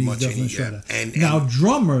Demartini is definitely shredder. And now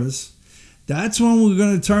drummers, that's when we're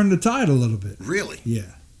going to turn the tide a little bit. Really?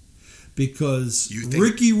 Yeah. Because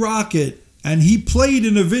Ricky Rocket, and he played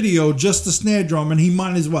in a video just a snare drum, and he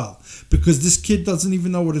might as well. Because this kid doesn't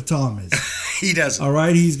even know what a tom is. He doesn't. All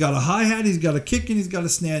right? He's got a hi-hat, he's got a kick, and he's got a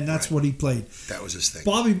snare, and that's what he played. That was his thing.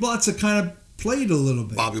 Bobby Blotzer kind of played a little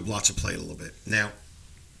bit. Now,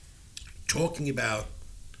 talking about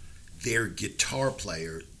their guitar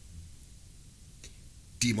player,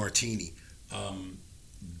 Demartini,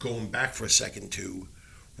 going back for a second to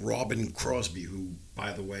Robin Crosby, who,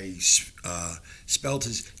 by the way, spelled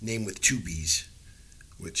his name with 2 B's,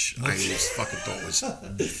 which I always fucking thought was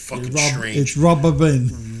fucking strange. It's Robin.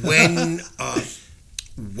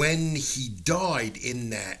 When he died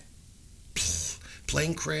in that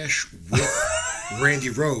plane crash with Randy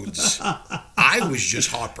Rhoads, I was just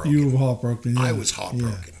heartbroken. You were heartbroken. Yeah. I was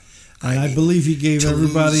heartbroken. Yeah. And I believe he gave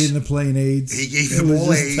everybody in the plane AIDS. He gave them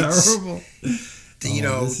all AIDS. Terrible.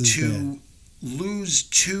 To lose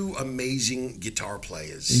 2 amazing guitar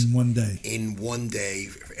players in one day, and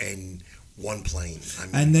one plane. I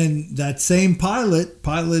mean, and then that same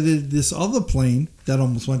piloted this other plane that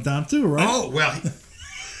almost went down too, right? Oh well,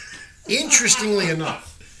 interestingly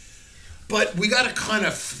enough. But we got to kind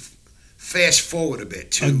of fast forward a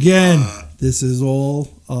bit too. Again, this is all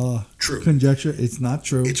true conjecture. It's not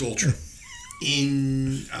true. It's all true.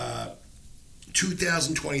 In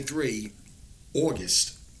 2023,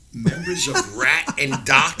 August, members of Ratt and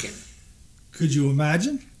Dokken. Could you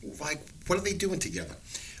imagine? Like, what are they doing together?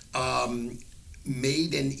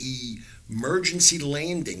 Made an emergency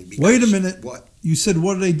landing. Wait a minute. What? You said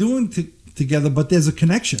what are they doing together, but there's a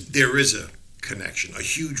connection. There is a connection, a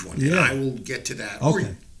huge one. Yeah. And I will get to that. Okay.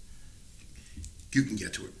 Or you can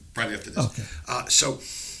get to it right after this. Okay. So,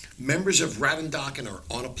 members of Ratt and Dokken are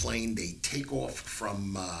on a plane. They take off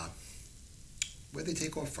from, where they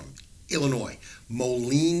take off from? Illinois.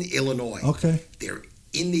 Moline, Illinois. Okay. They're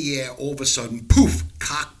in the air. All of a sudden, poof,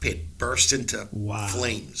 cockpit bursts into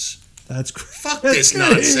flames. That's crazy. Fuck this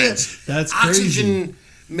nonsense. That's Oxygen crazy.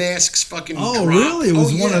 Masks fucking drop. Oh, really? It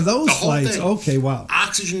was one of those flights. Thing. Okay, wow.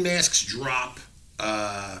 Oxygen masks drop.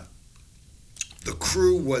 The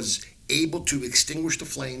crew was able to extinguish the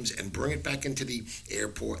flames and bring it back into the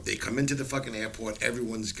airport. They come into the fucking airport.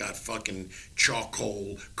 Everyone's got fucking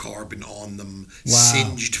charcoal carbon on them,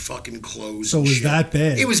 singed fucking clothes. So and was shit. that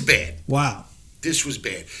bad? It was bad. Wow. This was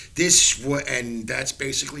bad. And that's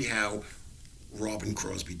basically how Robin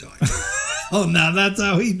Crosby died. Oh, now that's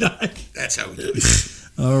how he died. That's how he died.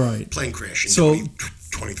 All right. Plane crash in So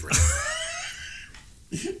 2023.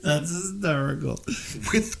 That's hysterical.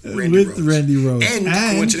 With Randy Rhoads. And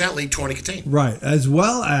coincidentally, Tawny Katane. Right. As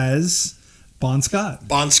well as Bon Scott.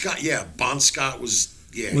 Bon Scott was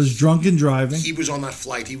drunk and driving. He was on that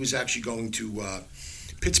flight. He was actually going to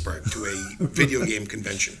Pittsburgh to a video game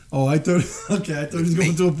convention. Oh, I thought he was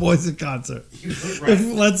going to a Poison concert. Right.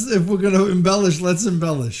 If we're going to embellish, let's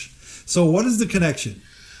embellish. So what is the connection?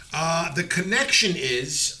 The connection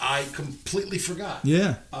is, I completely forgot.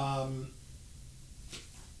 Yeah.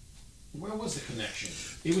 Where was the connection?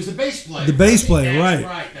 It was the bass player. The bass player,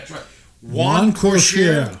 right. That's right. Juan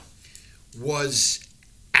Corchier was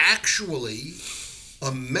actually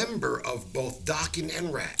a member of both Dokken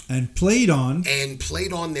and Ratt. And played on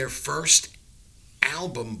their first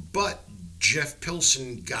album, but Jeff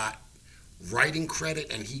Pilson got writing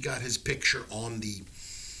credit and he got his picture on the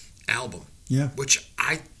album. Yeah. Which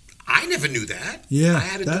I never knew that. Yeah. I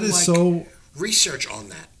had to that do is so research on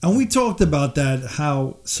that. And we talked about that,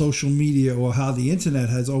 how social media or how the internet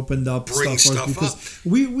has opened up stuff because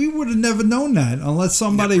we would have never known that unless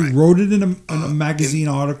somebody wrote it in a magazine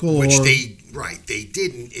article. Which they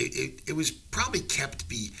didn't. It was probably kept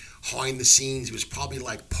behind the scenes. It was probably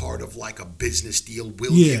like part of like a business deal.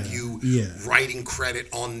 We'll give you writing credit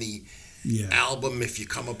on the album if you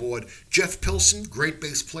come aboard. Jeff Pilson, great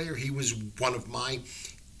bass player. He was one of my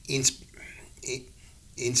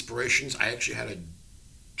inspirations. I actually had a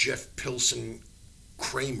Jeff Pilson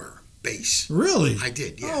Kramer bass. Really? I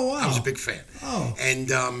did, yeah. Oh, wow. I was a big fan. Oh. And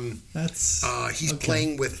he's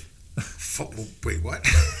playing with... wait, what?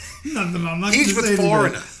 No, I'm not He's with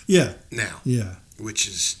Foreigner. Yeah. Now. Yeah. Which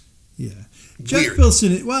is weird. Jeff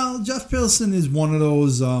Pilson is one of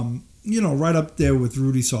those, right up there with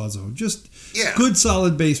Rudy Sarzo. Just good,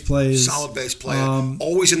 solid bass players. Solid bass player.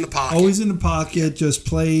 Always in the pocket. Always in the pocket, just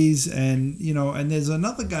plays. And, and there's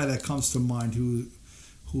another guy that comes to mind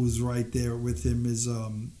who's right there with him is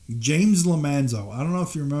James Lamanzo. I don't know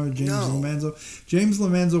if you remember James Lamanzo. James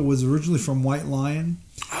Lamanzo was originally from White Lion.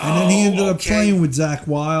 And then he ended up playing with Zach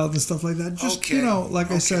Wilde and stuff like that. Just,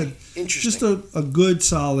 I said, just a good,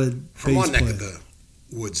 solid from bass one neck player. of the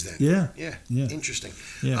woods then. Yeah. Interesting.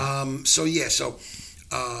 Yeah.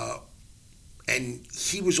 And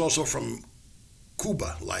he was also from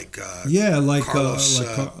Cuba, like Carlos,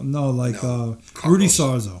 Rudy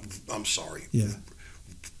Sarzo. I'm sorry.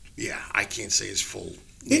 Yeah, I can't say his full name.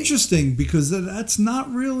 Interesting, because that's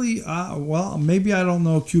not really maybe I don't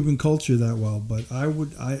know Cuban culture that well, but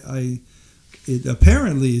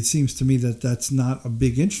apparently it seems to me that that's not a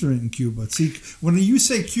big instrument in Cuba. See, when you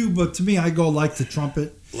say Cuba, to me I go like the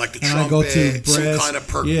trumpet. Like the and trumpet, I go to brass, some kind of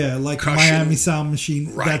percussion. like Miami Sound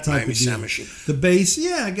Machine, that type Miami of deal. Sound Machine. The bass,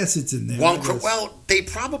 I guess it's in there. Well, they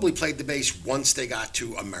probably played the bass once they got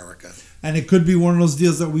to America. And it could be one of those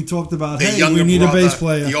deals that we talked about. We need a bass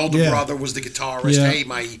player. The older brother was the guitarist. Yeah. Hey,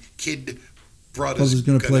 my kid brother's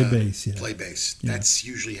going to play bass. Play bass. Yeah. That's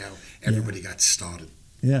usually how everybody got started.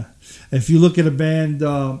 Yeah. If you look at a band,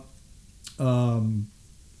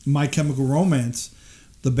 My Chemical Romance,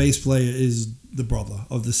 the bass player is the brother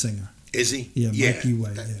of the singer. Is he? Yeah, Mikey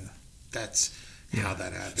Way. That's how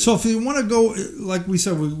that happened. So if you want to go, like we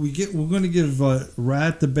said, we're going to give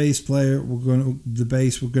Ratt the bass player. We're going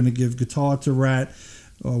to give guitar to Ratt.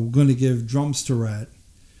 We're going to give drums to Ratt.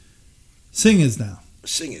 Singers now.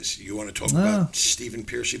 Singers. You want to talk about Stephen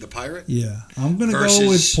Pearcy, the pirate? Yeah, I'm going to go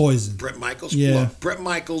with Poison. Bret Michaels. Yeah, well, Bret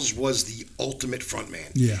Michaels was the ultimate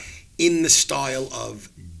frontman. Yeah, in the style of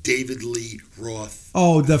David Lee Roth.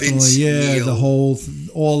 Oh, definitely. Vince Neil,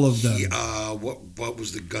 all of them. What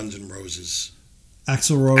was the Guns N' Roses?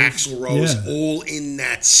 Axl Rose. All in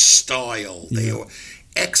that style. They are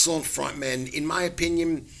excellent frontmen. In my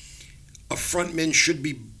opinion, a frontman should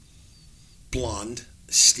be blonde.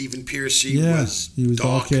 Stephen Pearcy was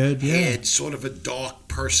dark-haired, sort of a dark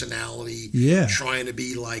personality, trying to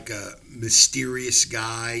be like a mysterious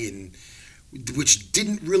guy, and which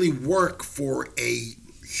didn't really work for a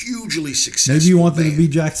hugely successful Maybe you wanted band. to be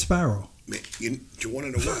Jack Sparrow. You want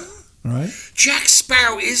to know what? All right. Jack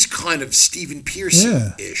Sparrow is kind of Stephen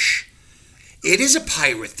Pearcy-ish. It is a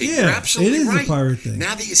pirate thing. Yeah, You're absolutely it is right. a pirate thing.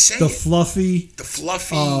 Now that you say The it. fluffy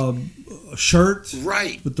shirt.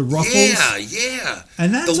 Right. With the ruffles. Yeah.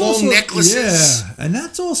 And that's the long also, necklaces. Yeah, and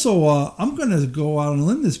that's also, I'm going to go out on a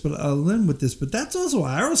limb with this, but that's also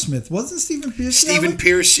Aerosmith. Wasn't Stephen Pearcy? Stephen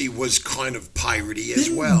Pearcy was kind of piratey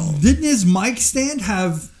as well. Didn't his mic stand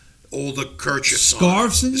have all the kerchiefs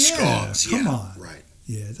scarves on and scarves? Come on. Right.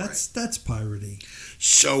 Yeah, that's piratey.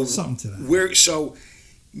 So something to that.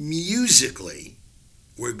 Musically,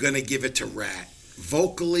 we're going to give it to Ratt.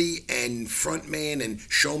 Vocally and frontman and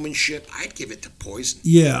showmanship, I'd give it to Poison.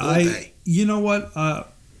 Yeah, you know what?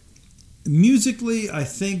 Musically, I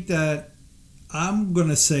think that I'm going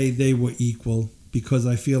to say they were equal because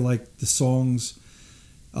I feel like the songs,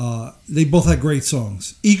 they both had great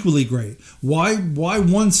songs, equally great. Why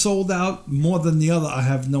one sold out more than the other, I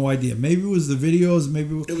have no idea. Maybe it was the videos,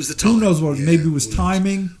 maybe it was the time. Who knows what? Yeah, maybe it was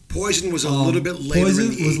timing. Poison was a little bit later.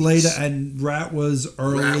 Poison in the was 80s. Later, and Ratt was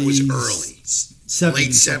early. Ratt was early. 70s. Late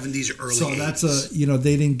 70s, early 80s. So that's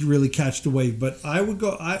they didn't really catch the wave. But I would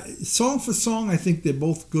go song for song. I think they're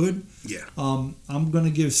both good. Yeah. I'm going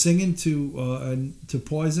to give singing to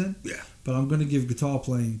Poison. Yeah. But I'm going to give guitar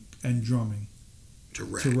playing and drumming to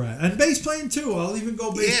Ratt. And bass playing too. I'll even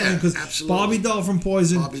go bass playing because absolutely. Bobby Dahl from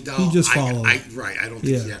Poison, he just followed. I don't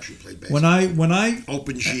think he actually played bass. When I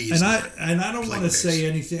Open G and I don't want to say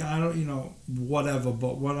anything. I don't whatever.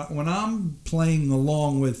 But when I'm playing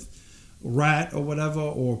along with Ratt or whatever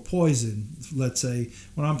or Poison, let's say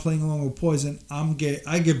when I'm playing along with Poison,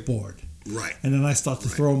 I get bored. Right. And then I start to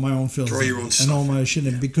throw my own fills throw your own stuff and all my shit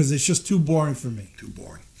in because it's just too boring for me. Too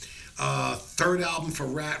boring. Third album for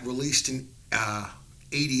Ratt released in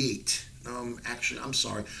 88. Actually, I'm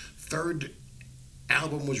sorry. Third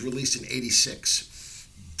album was released in 86.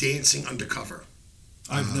 Dancing Undercover.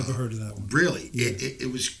 I've never heard of that one. Really? Yeah.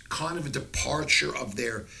 It was kind of a departure of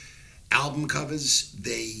their album covers.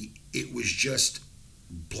 It was just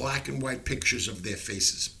black and white pictures of their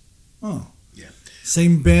faces. Oh. Yeah.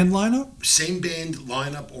 Same band lineup? Same band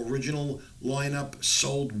lineup, original lineup,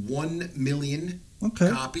 sold 1 million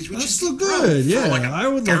copies, which That's is still good. Yeah, like I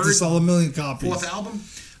would like to sell 1 million copies. Fourth album.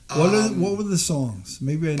 What were the songs?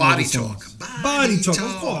 Maybe I know Body the Talk. songs. Body Talk,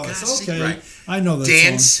 of course. Okay, right. I know that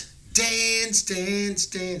Dance, song.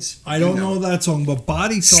 Dance. I don't know that song, but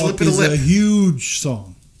Body Talk Slip of the is Lip. a huge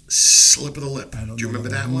song. Slip of the Lip. Do you remember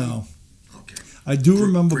that one? No. Okay. I do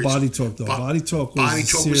remember Body Talk though. Body Talk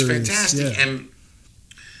was fantastic, yeah. and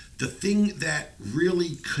the thing that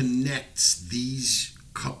really connects these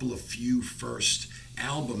couple of few first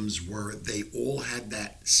albums were they all had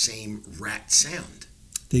that same Ratt sound.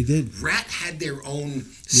 They did. Ratt had their own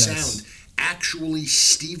sound. Actually,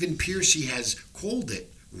 Stephen Pearcy has called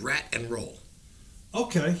it Ratt and Roll.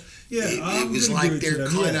 Okay. Yeah. It was like their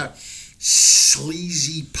kind of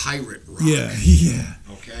sleazy pirate rock. Yeah.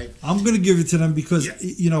 Okay. I'm going to give it to them because,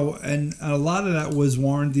 and a lot of that was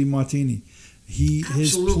Warren Demartini.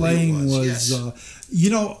 His playing was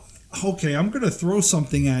okay, I'm going to throw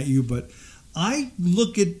something at you, but I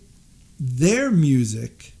look at their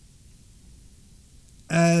music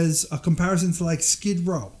as a comparison to like Skid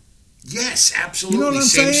Row. Yes, absolutely. You know what I'm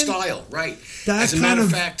Same saying? style, right. That as a matter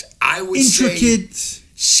of fact, I would intricate say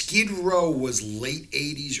Skid Row was late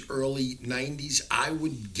 80s, early 90s. I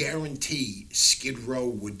would guarantee Skid Row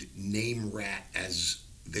would name Ratt as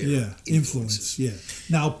their influence. Yeah.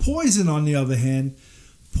 Now, Poison, on the other hand,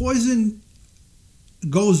 Poison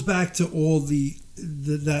goes back to all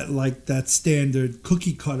that standard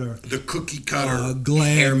cookie cutter. The cookie cutter,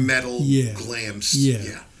 glam, hair metal, glams.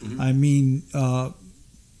 Yeah. Mm-hmm. I mean,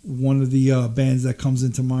 one of the bands that comes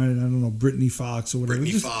into mind, I don't know, Brittany Fox or whatever.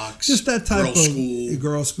 Just that type of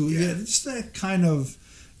girl school. Yeah, just that kind of,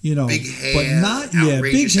 big hair, but not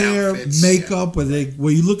big hair, outfits, maketchup.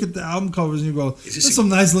 Where you look at the album covers and you go, "There's some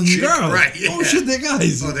nice looking girls." Right, yeah. Oh shit, they're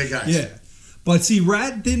guys. Oh, they're guys. Yeah, but see,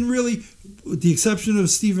 Ratt didn't really, with the exception of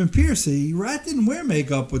Stephen Pearcy, Ratt didn't wear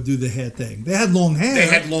makeup or do the hair thing. They had long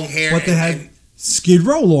hair. But they had Skid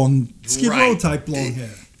Row type long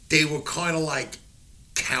hair. They were kind of like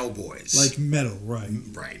cowboys, like metal, right?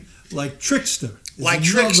 Like Trickster. Like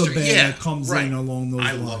Trickster, band that comes in along those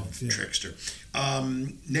lines. I love Trickster.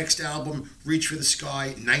 Next album, Reach for the Sky,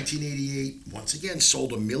 1988. Once again,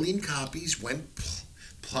 sold 1 million copies, went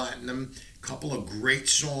platinum. Couple of great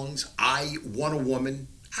songs. I Want a Woman.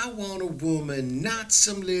 I want a woman, not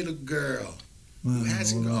some little girl who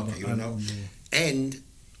hasn't got. Okay, you don't know. And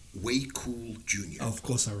Way Cool Jr. Of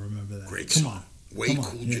course, I remember that. Great song. Come on. Way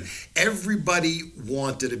Cool Jr. Everybody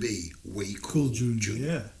wanted to be Way Cool Jr.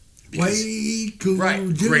 Yeah. Way Cool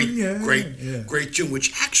Jr. Great tune,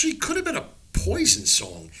 which actually could have been a Poison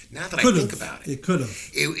song. Now that I think about it. It could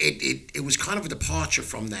have. It was kind of a departure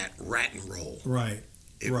from that Rat and Roll. Right.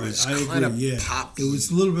 It right. was I kind agree. of poppy. It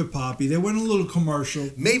was a little bit poppy. They went a little commercial.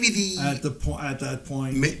 Maybe at that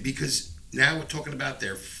point. Because now we're talking about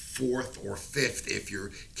their fourth or fifth, if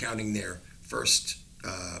you're counting their first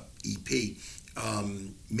EP.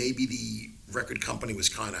 Maybe the record company was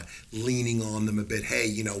kind of leaning on them a bit.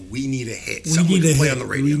 Hey, we need a hit. Something to play on the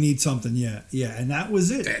radio. We need something, yeah. And that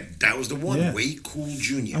was it. That was the one. Yeah. Way Cool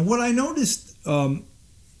Jr. And what I noticed,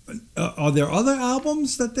 are there other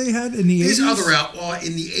albums that they had in the 80s? There's other albums.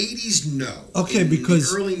 In the 80s, no. Okay, in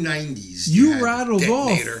because the early 90s, you rattled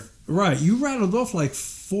Detonator. off. Right, you rattled off like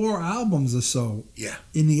 4 albums or so. Yeah.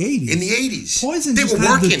 In the 80s. In the 80s. Poison just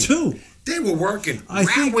had the 2. They were working. I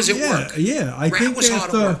think was at work. Yeah, I Ratt think was hard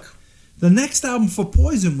at work. The next album for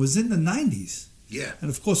Poison was in the 90s. Yeah. And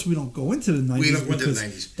of course, we don't go into the 90s. We don't go into the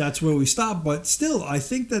 90s. That's where we stop. But still, I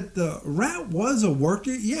think that the Ratt was a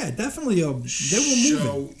worker. Yeah, definitely. They were moving.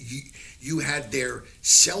 So you had their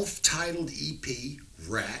self-titled EP,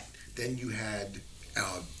 Ratt. Then you had,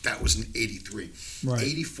 that was in 83. Right.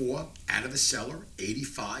 84, Out of the Cellar.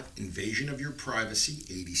 85, Invasion of Your Privacy.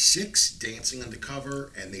 86, Dancing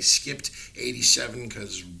Undercover. And they skipped 87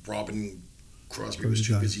 because Robin Crosby was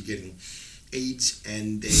too busy getting AIDS.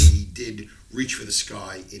 And they did Reach for the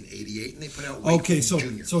Sky in 88. And they put out Wait Cool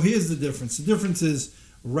Jr. So here's the difference. The difference is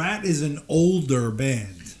Ratt is an older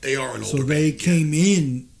band. They are an older band. So they came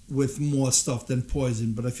in with more stuff than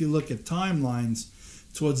Poison. But if you look at timelines,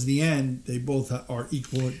 towards the end, they both are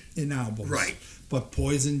equal in albums. Right. But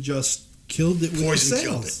Poison just killed it with the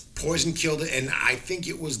sales. Poison killed it, and I think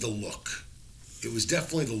it was the look. It was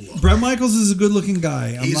definitely the look. Bret Michaels is a good-looking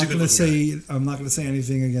guy. I'm not going to say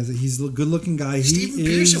anything against it. He's a good-looking guy. Stephen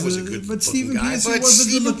Pearson was a good-looking guy. But Stephen Pearson was a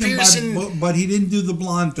good-looking guy, but he didn't do the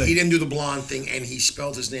blonde thing. He didn't do the blonde thing, and he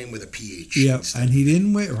spelled his name with a PH. Yeah, and he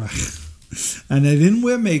didn't wear and they didn't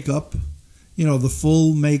wear makeup. The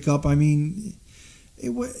full makeup. I mean,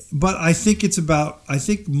 but I think it's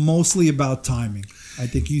mostly about timing. I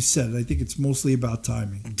think you said it. I think it's mostly about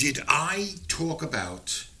timing. Did I talk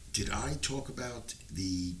about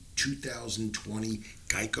the 2020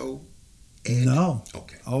 Geico ad? No.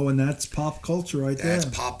 Okay. Oh, and that's pop culture there. That's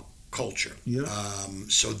pop culture. Yeah.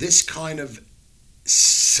 So this kind of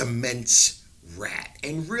cements Ratt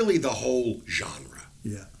and really the whole genre.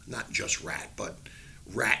 Yeah. Not just Ratt, but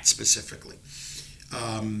Ratt specifically.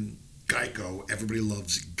 Geico, everybody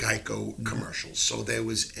loves Geico commercials. So there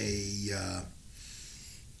was a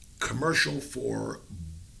commercial for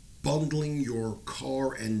bundling your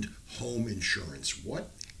car and home insurance. What?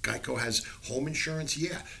 Geico has home insurance?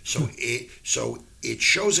 Yeah. So it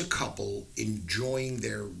shows a couple enjoying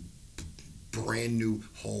their brand new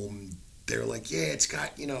home. They're like, yeah, it's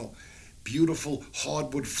got, beautiful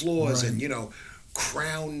hardwood floors and,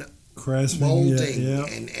 crown molding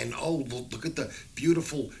and look at the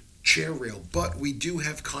beautiful chair rail. But we do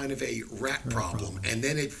have kind of a rat problem. And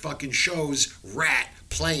then it fucking shows Ratt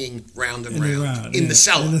playing round and round in the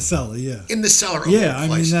cellar. In the cellar, yeah. In the cellar of I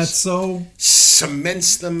places. mean, that's so...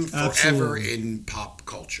 Cements them forever in pop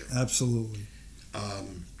culture. Absolutely.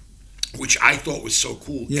 Which I thought was so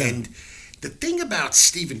cool. Yeah. And the thing about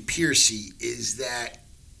Stephen Pearcy is that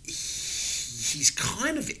he's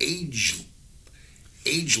kind of ageless.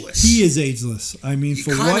 He is ageless. I mean, you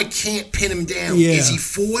kind of can't pin him down. Yeah. Is he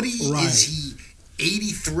 40? Right. Is he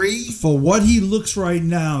 83? For what he looks right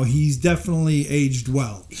now, he's definitely aged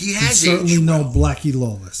well. He has certainly aged no well. Blackie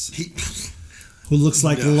Lawless, who looks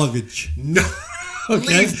like luggage. No.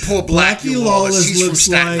 Okay. Leave poor Blackie Lawless. He's from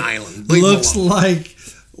Staten Island. Looks like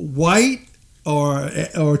white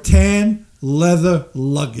or tan leather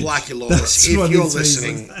luggage. Blackie Lawless. If you're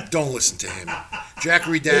listening, don't listen to him.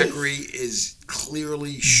 Jackery Dackery is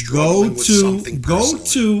clearly struggling with something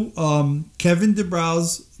personally. Go to Kevin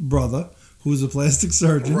DeBrow's brother, who's a plastic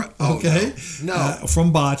surgeon,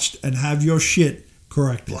 from Botched, and have your shit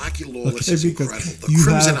corrected. Blackie Lawless is incredible. The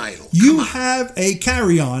Crimson Idol. You have a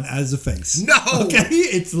carry-on as a face. No. Okay?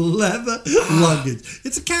 It's leather luggage.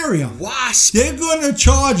 It's a carry-on. Wasp. They're going to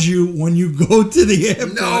charge you when you go to the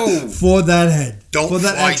airport for that head. Don't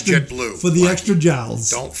fly JetBlue. For the extra jowls.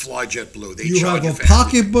 Don't fly JetBlue. They you charge have a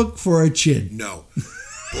pocketbook for a chin. No.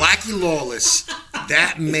 Blackie Lawless,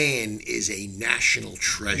 that man is a national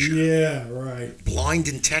treasure. Yeah, right. Blind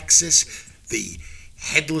in Texas, the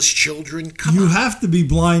Headless Children. Come you on. have to be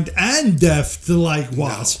blind and deaf to like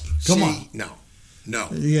Wasp. Come on. No.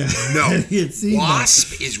 Yeah. No.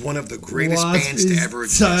 Wasp is one of the greatest bands to ever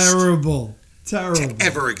exist. Terrible. To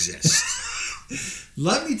ever exist.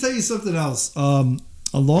 Let me tell you something else.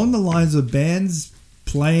 Along the lines of bands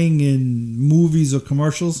playing in movies or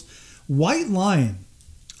commercials, White Lion.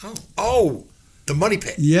 Oh, the Money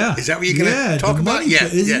Pit. Yeah. Is that what you're going to talk about? Yeah.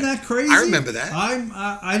 Isn't that crazy? I remember that.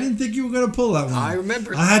 I didn't think you were going to pull that one. I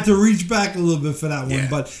remember. I had to reach back a little bit for that one.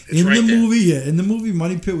 But in the movie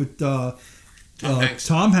Money Pit with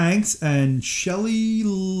Tom Hanks and Shelley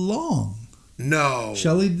Long. No.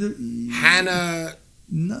 Hannah.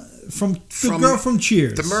 No, from the girl from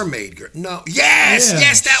Cheers. The mermaid girl. No. Yes,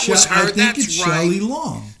 that was her. I think it's right. Shelley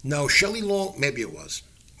Long. No, Shelley Long. Maybe it was.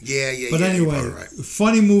 Yeah. But anyway, right.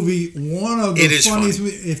 Funny movie. One of the funniest.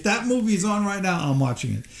 If that movie is on right now, I'm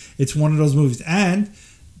watching it. It's one of those movies. And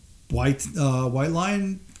White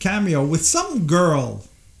Lion cameo with some girl.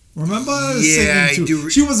 Remember? Yeah, I do.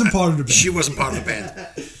 She wasn't part of the band. She wasn't part of the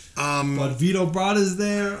band. But Vito Brada's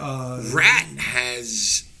there. Ratt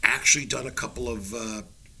has actually done a couple of.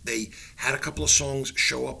 They had a couple of songs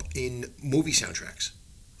show up in movie soundtracks.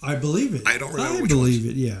 I believe it. I don't remember. I believe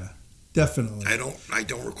it. Yeah, definitely. I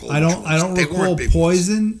don't recall. I don't recall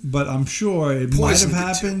Poison, but I'm sure it might have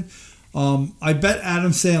happened. I bet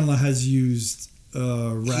Adam Sandler has used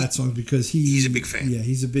Ratt songs because he's a big fan. Yeah,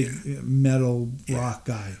 he's a big metal rock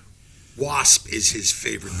guy. Wasp is his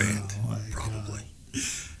favorite band, probably. God.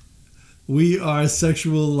 We are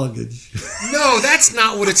sexual luggage. No, that's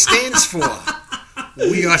not what it stands for.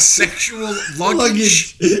 We are sexual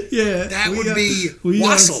luggage. Yeah, that would be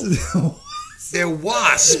wassail. They're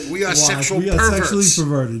wasp. We are sexual perverts. We are sexually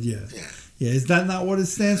perverted. Yeah. Is that not what it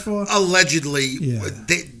stands for? Allegedly,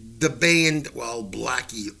 the band,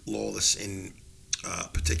 Blackie Lawless in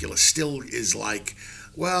particular, still is like,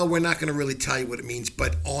 well, we're not going to really tell you what it means,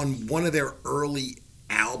 but on one of their early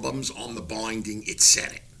albums, on the binding, it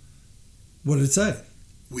said it. What did it say?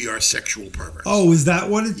 We are sexual perverts. Oh, is that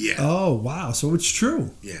what it? Yeah. Oh, wow. So it's true.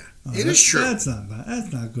 Yeah, it is true. That's not bad.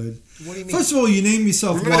 That's not good. What do you mean? First of all, you name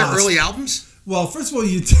yourself. Remember Wasp. their early albums? Well, first of all,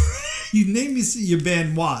 you name your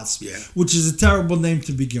band Wasp, which is a terrible name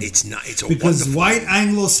to begin with. It's not. It's a because wonderful white name.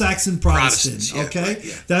 Anglo-Saxon Protestant. Okay,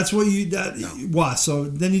 right, that's what Wasp. So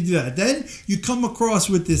then you do that. Then you come across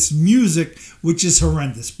with this music which is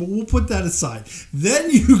horrendous, but we'll put that aside.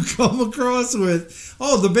 Then you come across with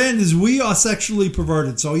the band is We Are Sexually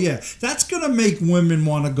Perverted. So that's gonna make women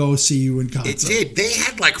want to go see you in concert. It did. They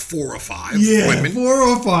had like 4 or 5 women. 4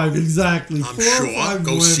 or 5 exactly. I'm 4 sure. or 5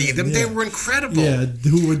 go women. see them. They were incredible. Yeah,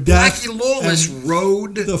 who were deaf. Blackie Lawless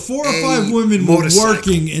rode the 4 or 5 women were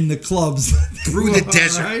working in the clubs through the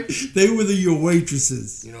desert. Right? They were your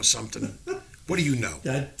waitresses. You know something? What do you know?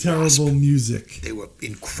 That terrible music. They were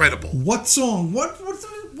incredible. What song? What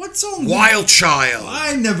song? Wild Child.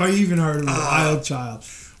 I never even heard of Wild Child.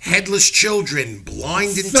 Headless Children.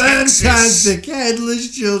 Blind in Fantastic. Texas. Fantastic.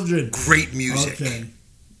 Headless Children. Great music. Okay.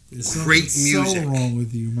 There's great music. So wrong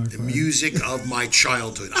with you, my friend. The music of my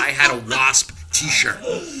childhood. I had a Wasp T-shirt.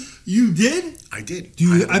 You did? I did.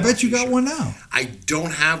 I bet you got one now. I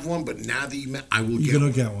don't have one, but now that I will get one. You're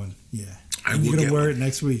going to get one. Yeah. You're going to wear it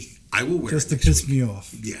next week. I will wear it just to piss me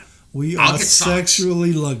off. Yeah. We are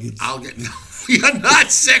sexually luggage. We are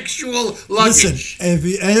not sexual luggage. Listen,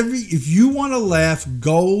 if you want to laugh,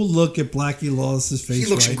 go look at Blackie Lawless's face. He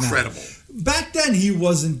looks right incredible. Now. Back then, he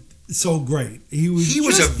wasn't so great. He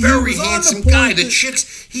was a very handsome guy. The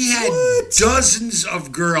chicks, he had dozens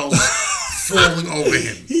of girls falling over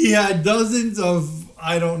him. He had dozens of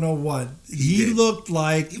I don't know what. He looked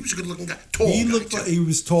like he was a good-looking guy. Tall. He looked like he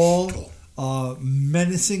was tall.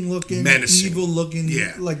 Menacing looking, evil looking,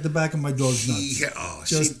 like the back of my dog's nuts.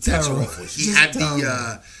 Just terrible. That's awful. He had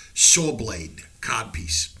the saw blade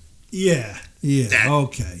codpiece. Yeah.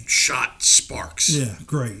 That shot sparks. Yeah,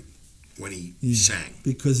 great. When he sang,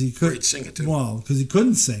 because he couldn't. Great singer too. Well, because he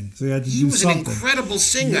couldn't sing, so he had to do something. He was an incredible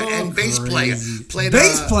singer and bass player.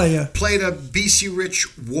 Played a BC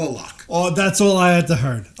Rich Warlock. Oh, that's all I had to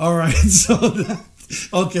hear. All right, so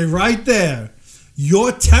right there.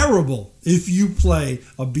 You're terrible if you play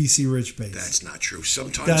a BC Rich bass. That's not true.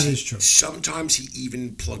 Sometimes that is true. Sometimes he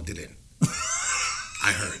even plugged it in.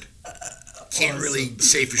 I heard. Can't really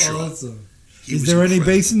say for sure. Awesome. Is there any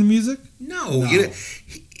bass in the music? No.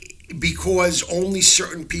 Because only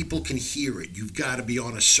certain people can hear it. You've got to be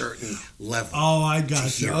on a certain level. Oh, I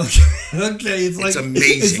got you. Okay. It's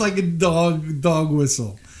amazing. It's like a dog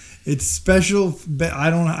whistle. It's special.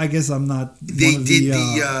 I guess I'm not. They did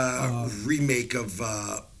the remake of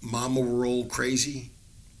Mama We're All Crazy.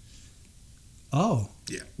 Oh.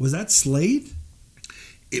 Yeah. Was that Slade?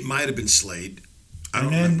 It might have been Slade. I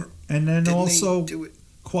don't remember. And then also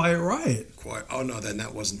Quiet Riot. Oh no, then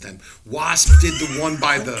that wasn't them. Wasp did the one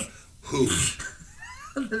by the Who.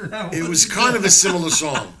 It was kind of a similar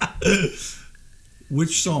song.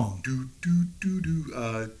 Which song?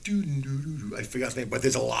 I forgot the name, but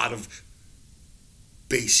there's a lot of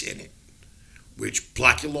bass in it. which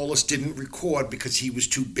Blackie Lawless didn't record because he was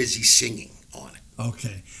too busy singing on it.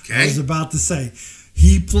 Okay. I was about to say,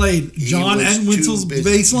 he played John Entwistle's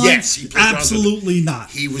bass line? Yes, he played Absolutely not.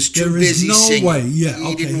 He was too busy singing. There is no way. Yeah,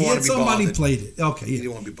 he didn't want to be somebody bothered. played it. Okay, He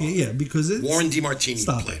didn't want to be bothered. Yeah, because it's... Warren Demartini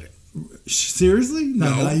played it. Seriously? No.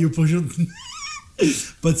 Now you're pushing...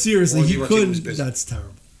 But seriously, he couldn't... That's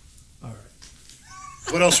terrible. All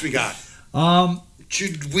right. What else we got?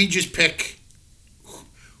 Should we just pick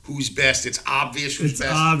who's best? It's obvious who's best.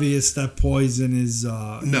 It's obvious that Poison is,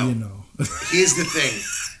 no. You know. Here's the thing.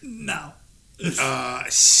 No.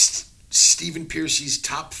 Stephen Pearcy's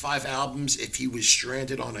top 5 albums if he was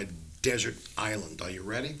stranded on a desert island. Are you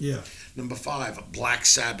ready? Yeah. Number 5, Black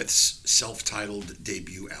Sabbath's self-titled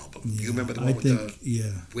debut album. Yeah, you remember the one with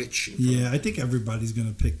the witch? Yeah, I think everybody's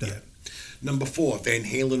going to pick that. Yeah. Number 4, Van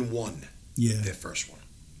Halen 1. Yeah. Their first one.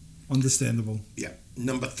 Understandable. Yeah.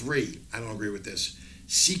 Number 3, I don't agree with this.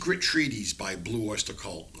 Secret Treaties by Blue Oyster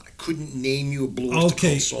Cult. I couldn't name you a Blue Oyster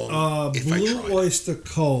Cult song if I tried. Blue Oyster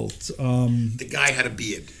Cult. The guy had a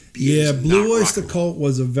beard. Yeah, Blue Oyster Cult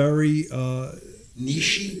was a very...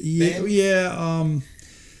 niche band? Yeah.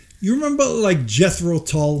 You remember like Jethro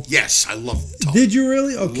Tull? Yes, I love Tull. Did you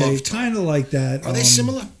really? Okay, kind of like that. Are they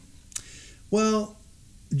similar? Well,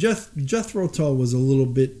 Jethro Tull was a little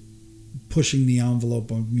bit pushing the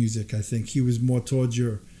envelope on music. I think he was more towards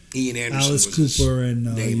your Ian Anderson, Alice Cooper, and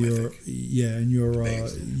name, your.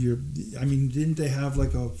 I mean, didn't they have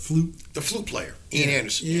like a flute? The flute player, Ian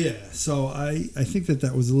Anderson. Yeah. So I think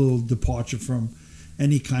that was a little departure from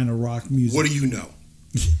any kind of rock music. What do you know?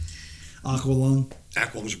 Aqualung.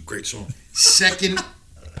 Aqualung was a great song. Second,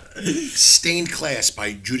 Stained Class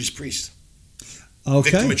by Judas Priest.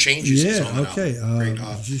 Okay. Victim of Changes. Yeah. Okay. Great.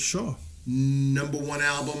 Sure. Number 1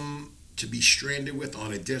 album to be stranded with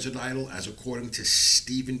on a desert island, as according to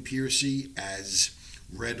Stephen Pearcy, as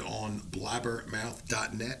read on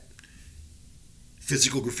blabbermouth.net.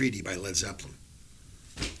 Physical Graffiti by Led Zeppelin.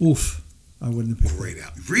 Oof. I wouldn't have picked Great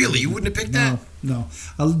album. Really? You wouldn't have picked that? No.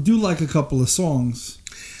 I do like a couple of songs.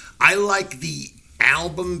 I like the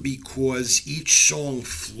album because each song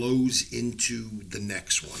flows into the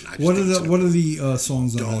next one. What are the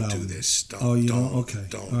songs on that album? Don't do this. Don't. Okay.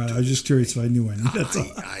 All right. I was just curious if I knew any.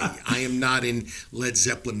 I am not in Led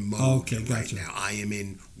Zeppelin mode gotcha. now. I am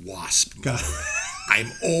in Wasp mode.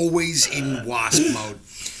 I'm always in Wasp mode.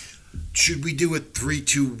 Should we do a 3,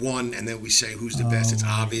 2, 1, and then we say who's the best? It's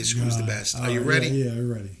obvious who's the best. Are you ready? Yeah,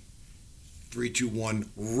 I'm ready. 3, 2, 1.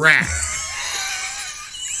 Ratt.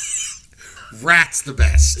 Ratt's the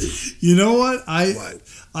best. You know what?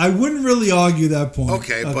 I wouldn't really argue that point.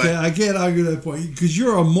 Okay, but I can't argue that point because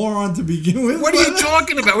you're a moron to begin with. What are you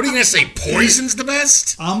talking about? What are you going to say? Poison's the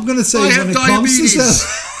best? I'm going to say when it comes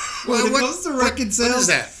to record sales. What is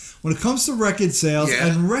that? When it comes to record sales,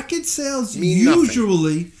 and record sales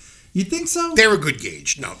usually, nothing. You think so? They're a good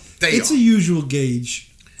gauge. No, it's a usual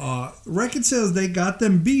gauge. Record sales, they got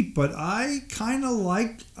them beat, but I kind of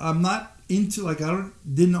I'm not into,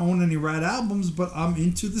 didn't own any Ratt albums, but I'm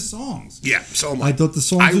into the songs. Yeah, so am I. I thought the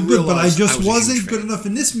songs were good, but I just wasn't good enough.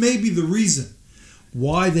 And this may be the reason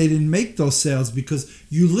why they didn't make those sales, because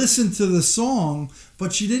you listened to the song,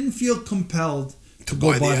 but you didn't feel compelled to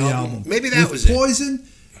go buy the album. Maybe that was it. Poison,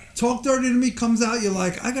 Talk Dirty to Me comes out, you're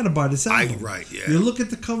like, I got to buy this album. Yeah. You look at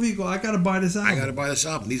the cover, you go, I got to buy this album. I got to buy this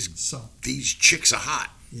album. These chicks are hot.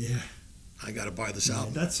 Yeah. I got to buy this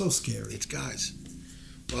album. That's so scary. It's guys.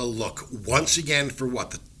 Well, look, once again, for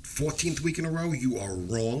what, the 14th week in a row, you are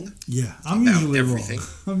wrong. Yeah, I'm usually wrong.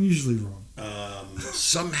 I'm usually wrong.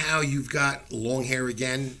 Somehow you've got long hair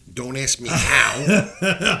again. Don't ask me how.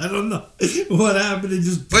 I don't know what happened.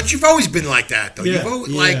 But you've always been like that, though. Yeah, you've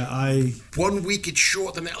always, 1 week it's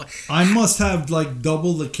short than that. I must have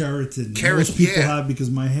double the keratin. Most people have, because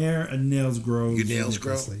my hair and nails grow. Your nails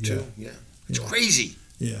grow too. Yeah, it's crazy.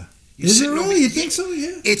 Yeah. Is it really? You think so?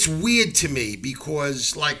 Yeah. It's weird to me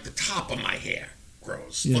because, the top of my hair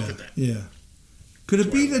grows. Yeah. Look at that. Yeah. Could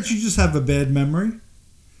it be that you just have a bad memory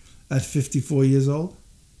at 54 years old?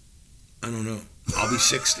 I don't know. I'll be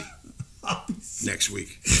 60 next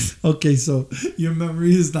week. Okay, so your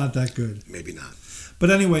memory is not that good. Maybe not. But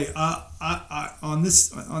anyway, on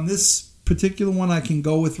this particular one, I can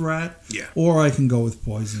go with Ratt. Yeah. Or I can go with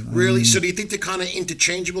Poison. Really? So do you think they're kind of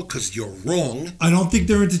interchangeable? Because you're wrong. I don't think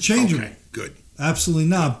they're interchangeable. Okay, good. Absolutely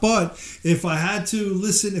not. But if I had two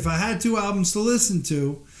albums to listen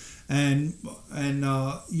to, or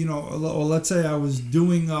let's say I was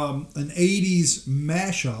doing an 80s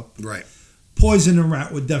mashup, right? Poison and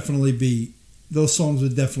Ratt would definitely be, those songs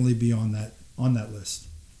would definitely be on that list.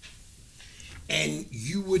 And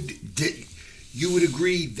you would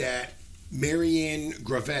agree that Marianne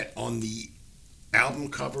Gravett on the album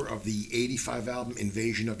cover of the '85 album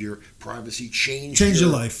Invasion of Your Privacy changed your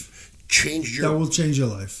life. Changed your that will change your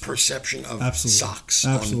life. Perception of Absolutely. socks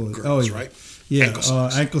Absolutely. on girls, yeah. right? Yeah,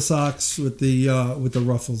 Ankle socks. with the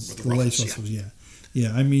ruffles, the lace ruffles.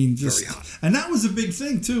 Yeah. I mean, just very hot. And that was a big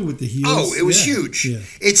thing too with the heels. Oh, it was huge. Yeah.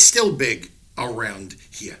 It's still big around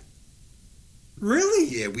here. Really?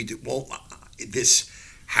 Yeah, we do. Well, this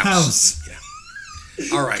house. Yeah.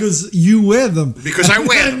 All right. Because you wear them. Because I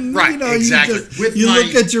wear them. Right, exactly. You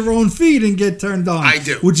look at your own feet and get turned on. I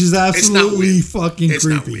do. Which is absolutely fucking it's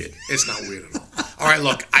creepy. Not weird. It's not weird at all. All right,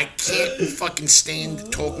 look, I can't fucking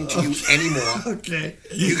stand talking to you anymore. Okay.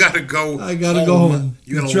 You got to go I got to go home.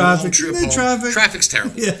 You got a traffic. long trip home. Traffic. Traffic's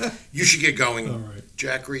terrible. Yeah. You should get going. All right.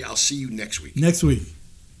 Jackery, I'll see you next week. Next week.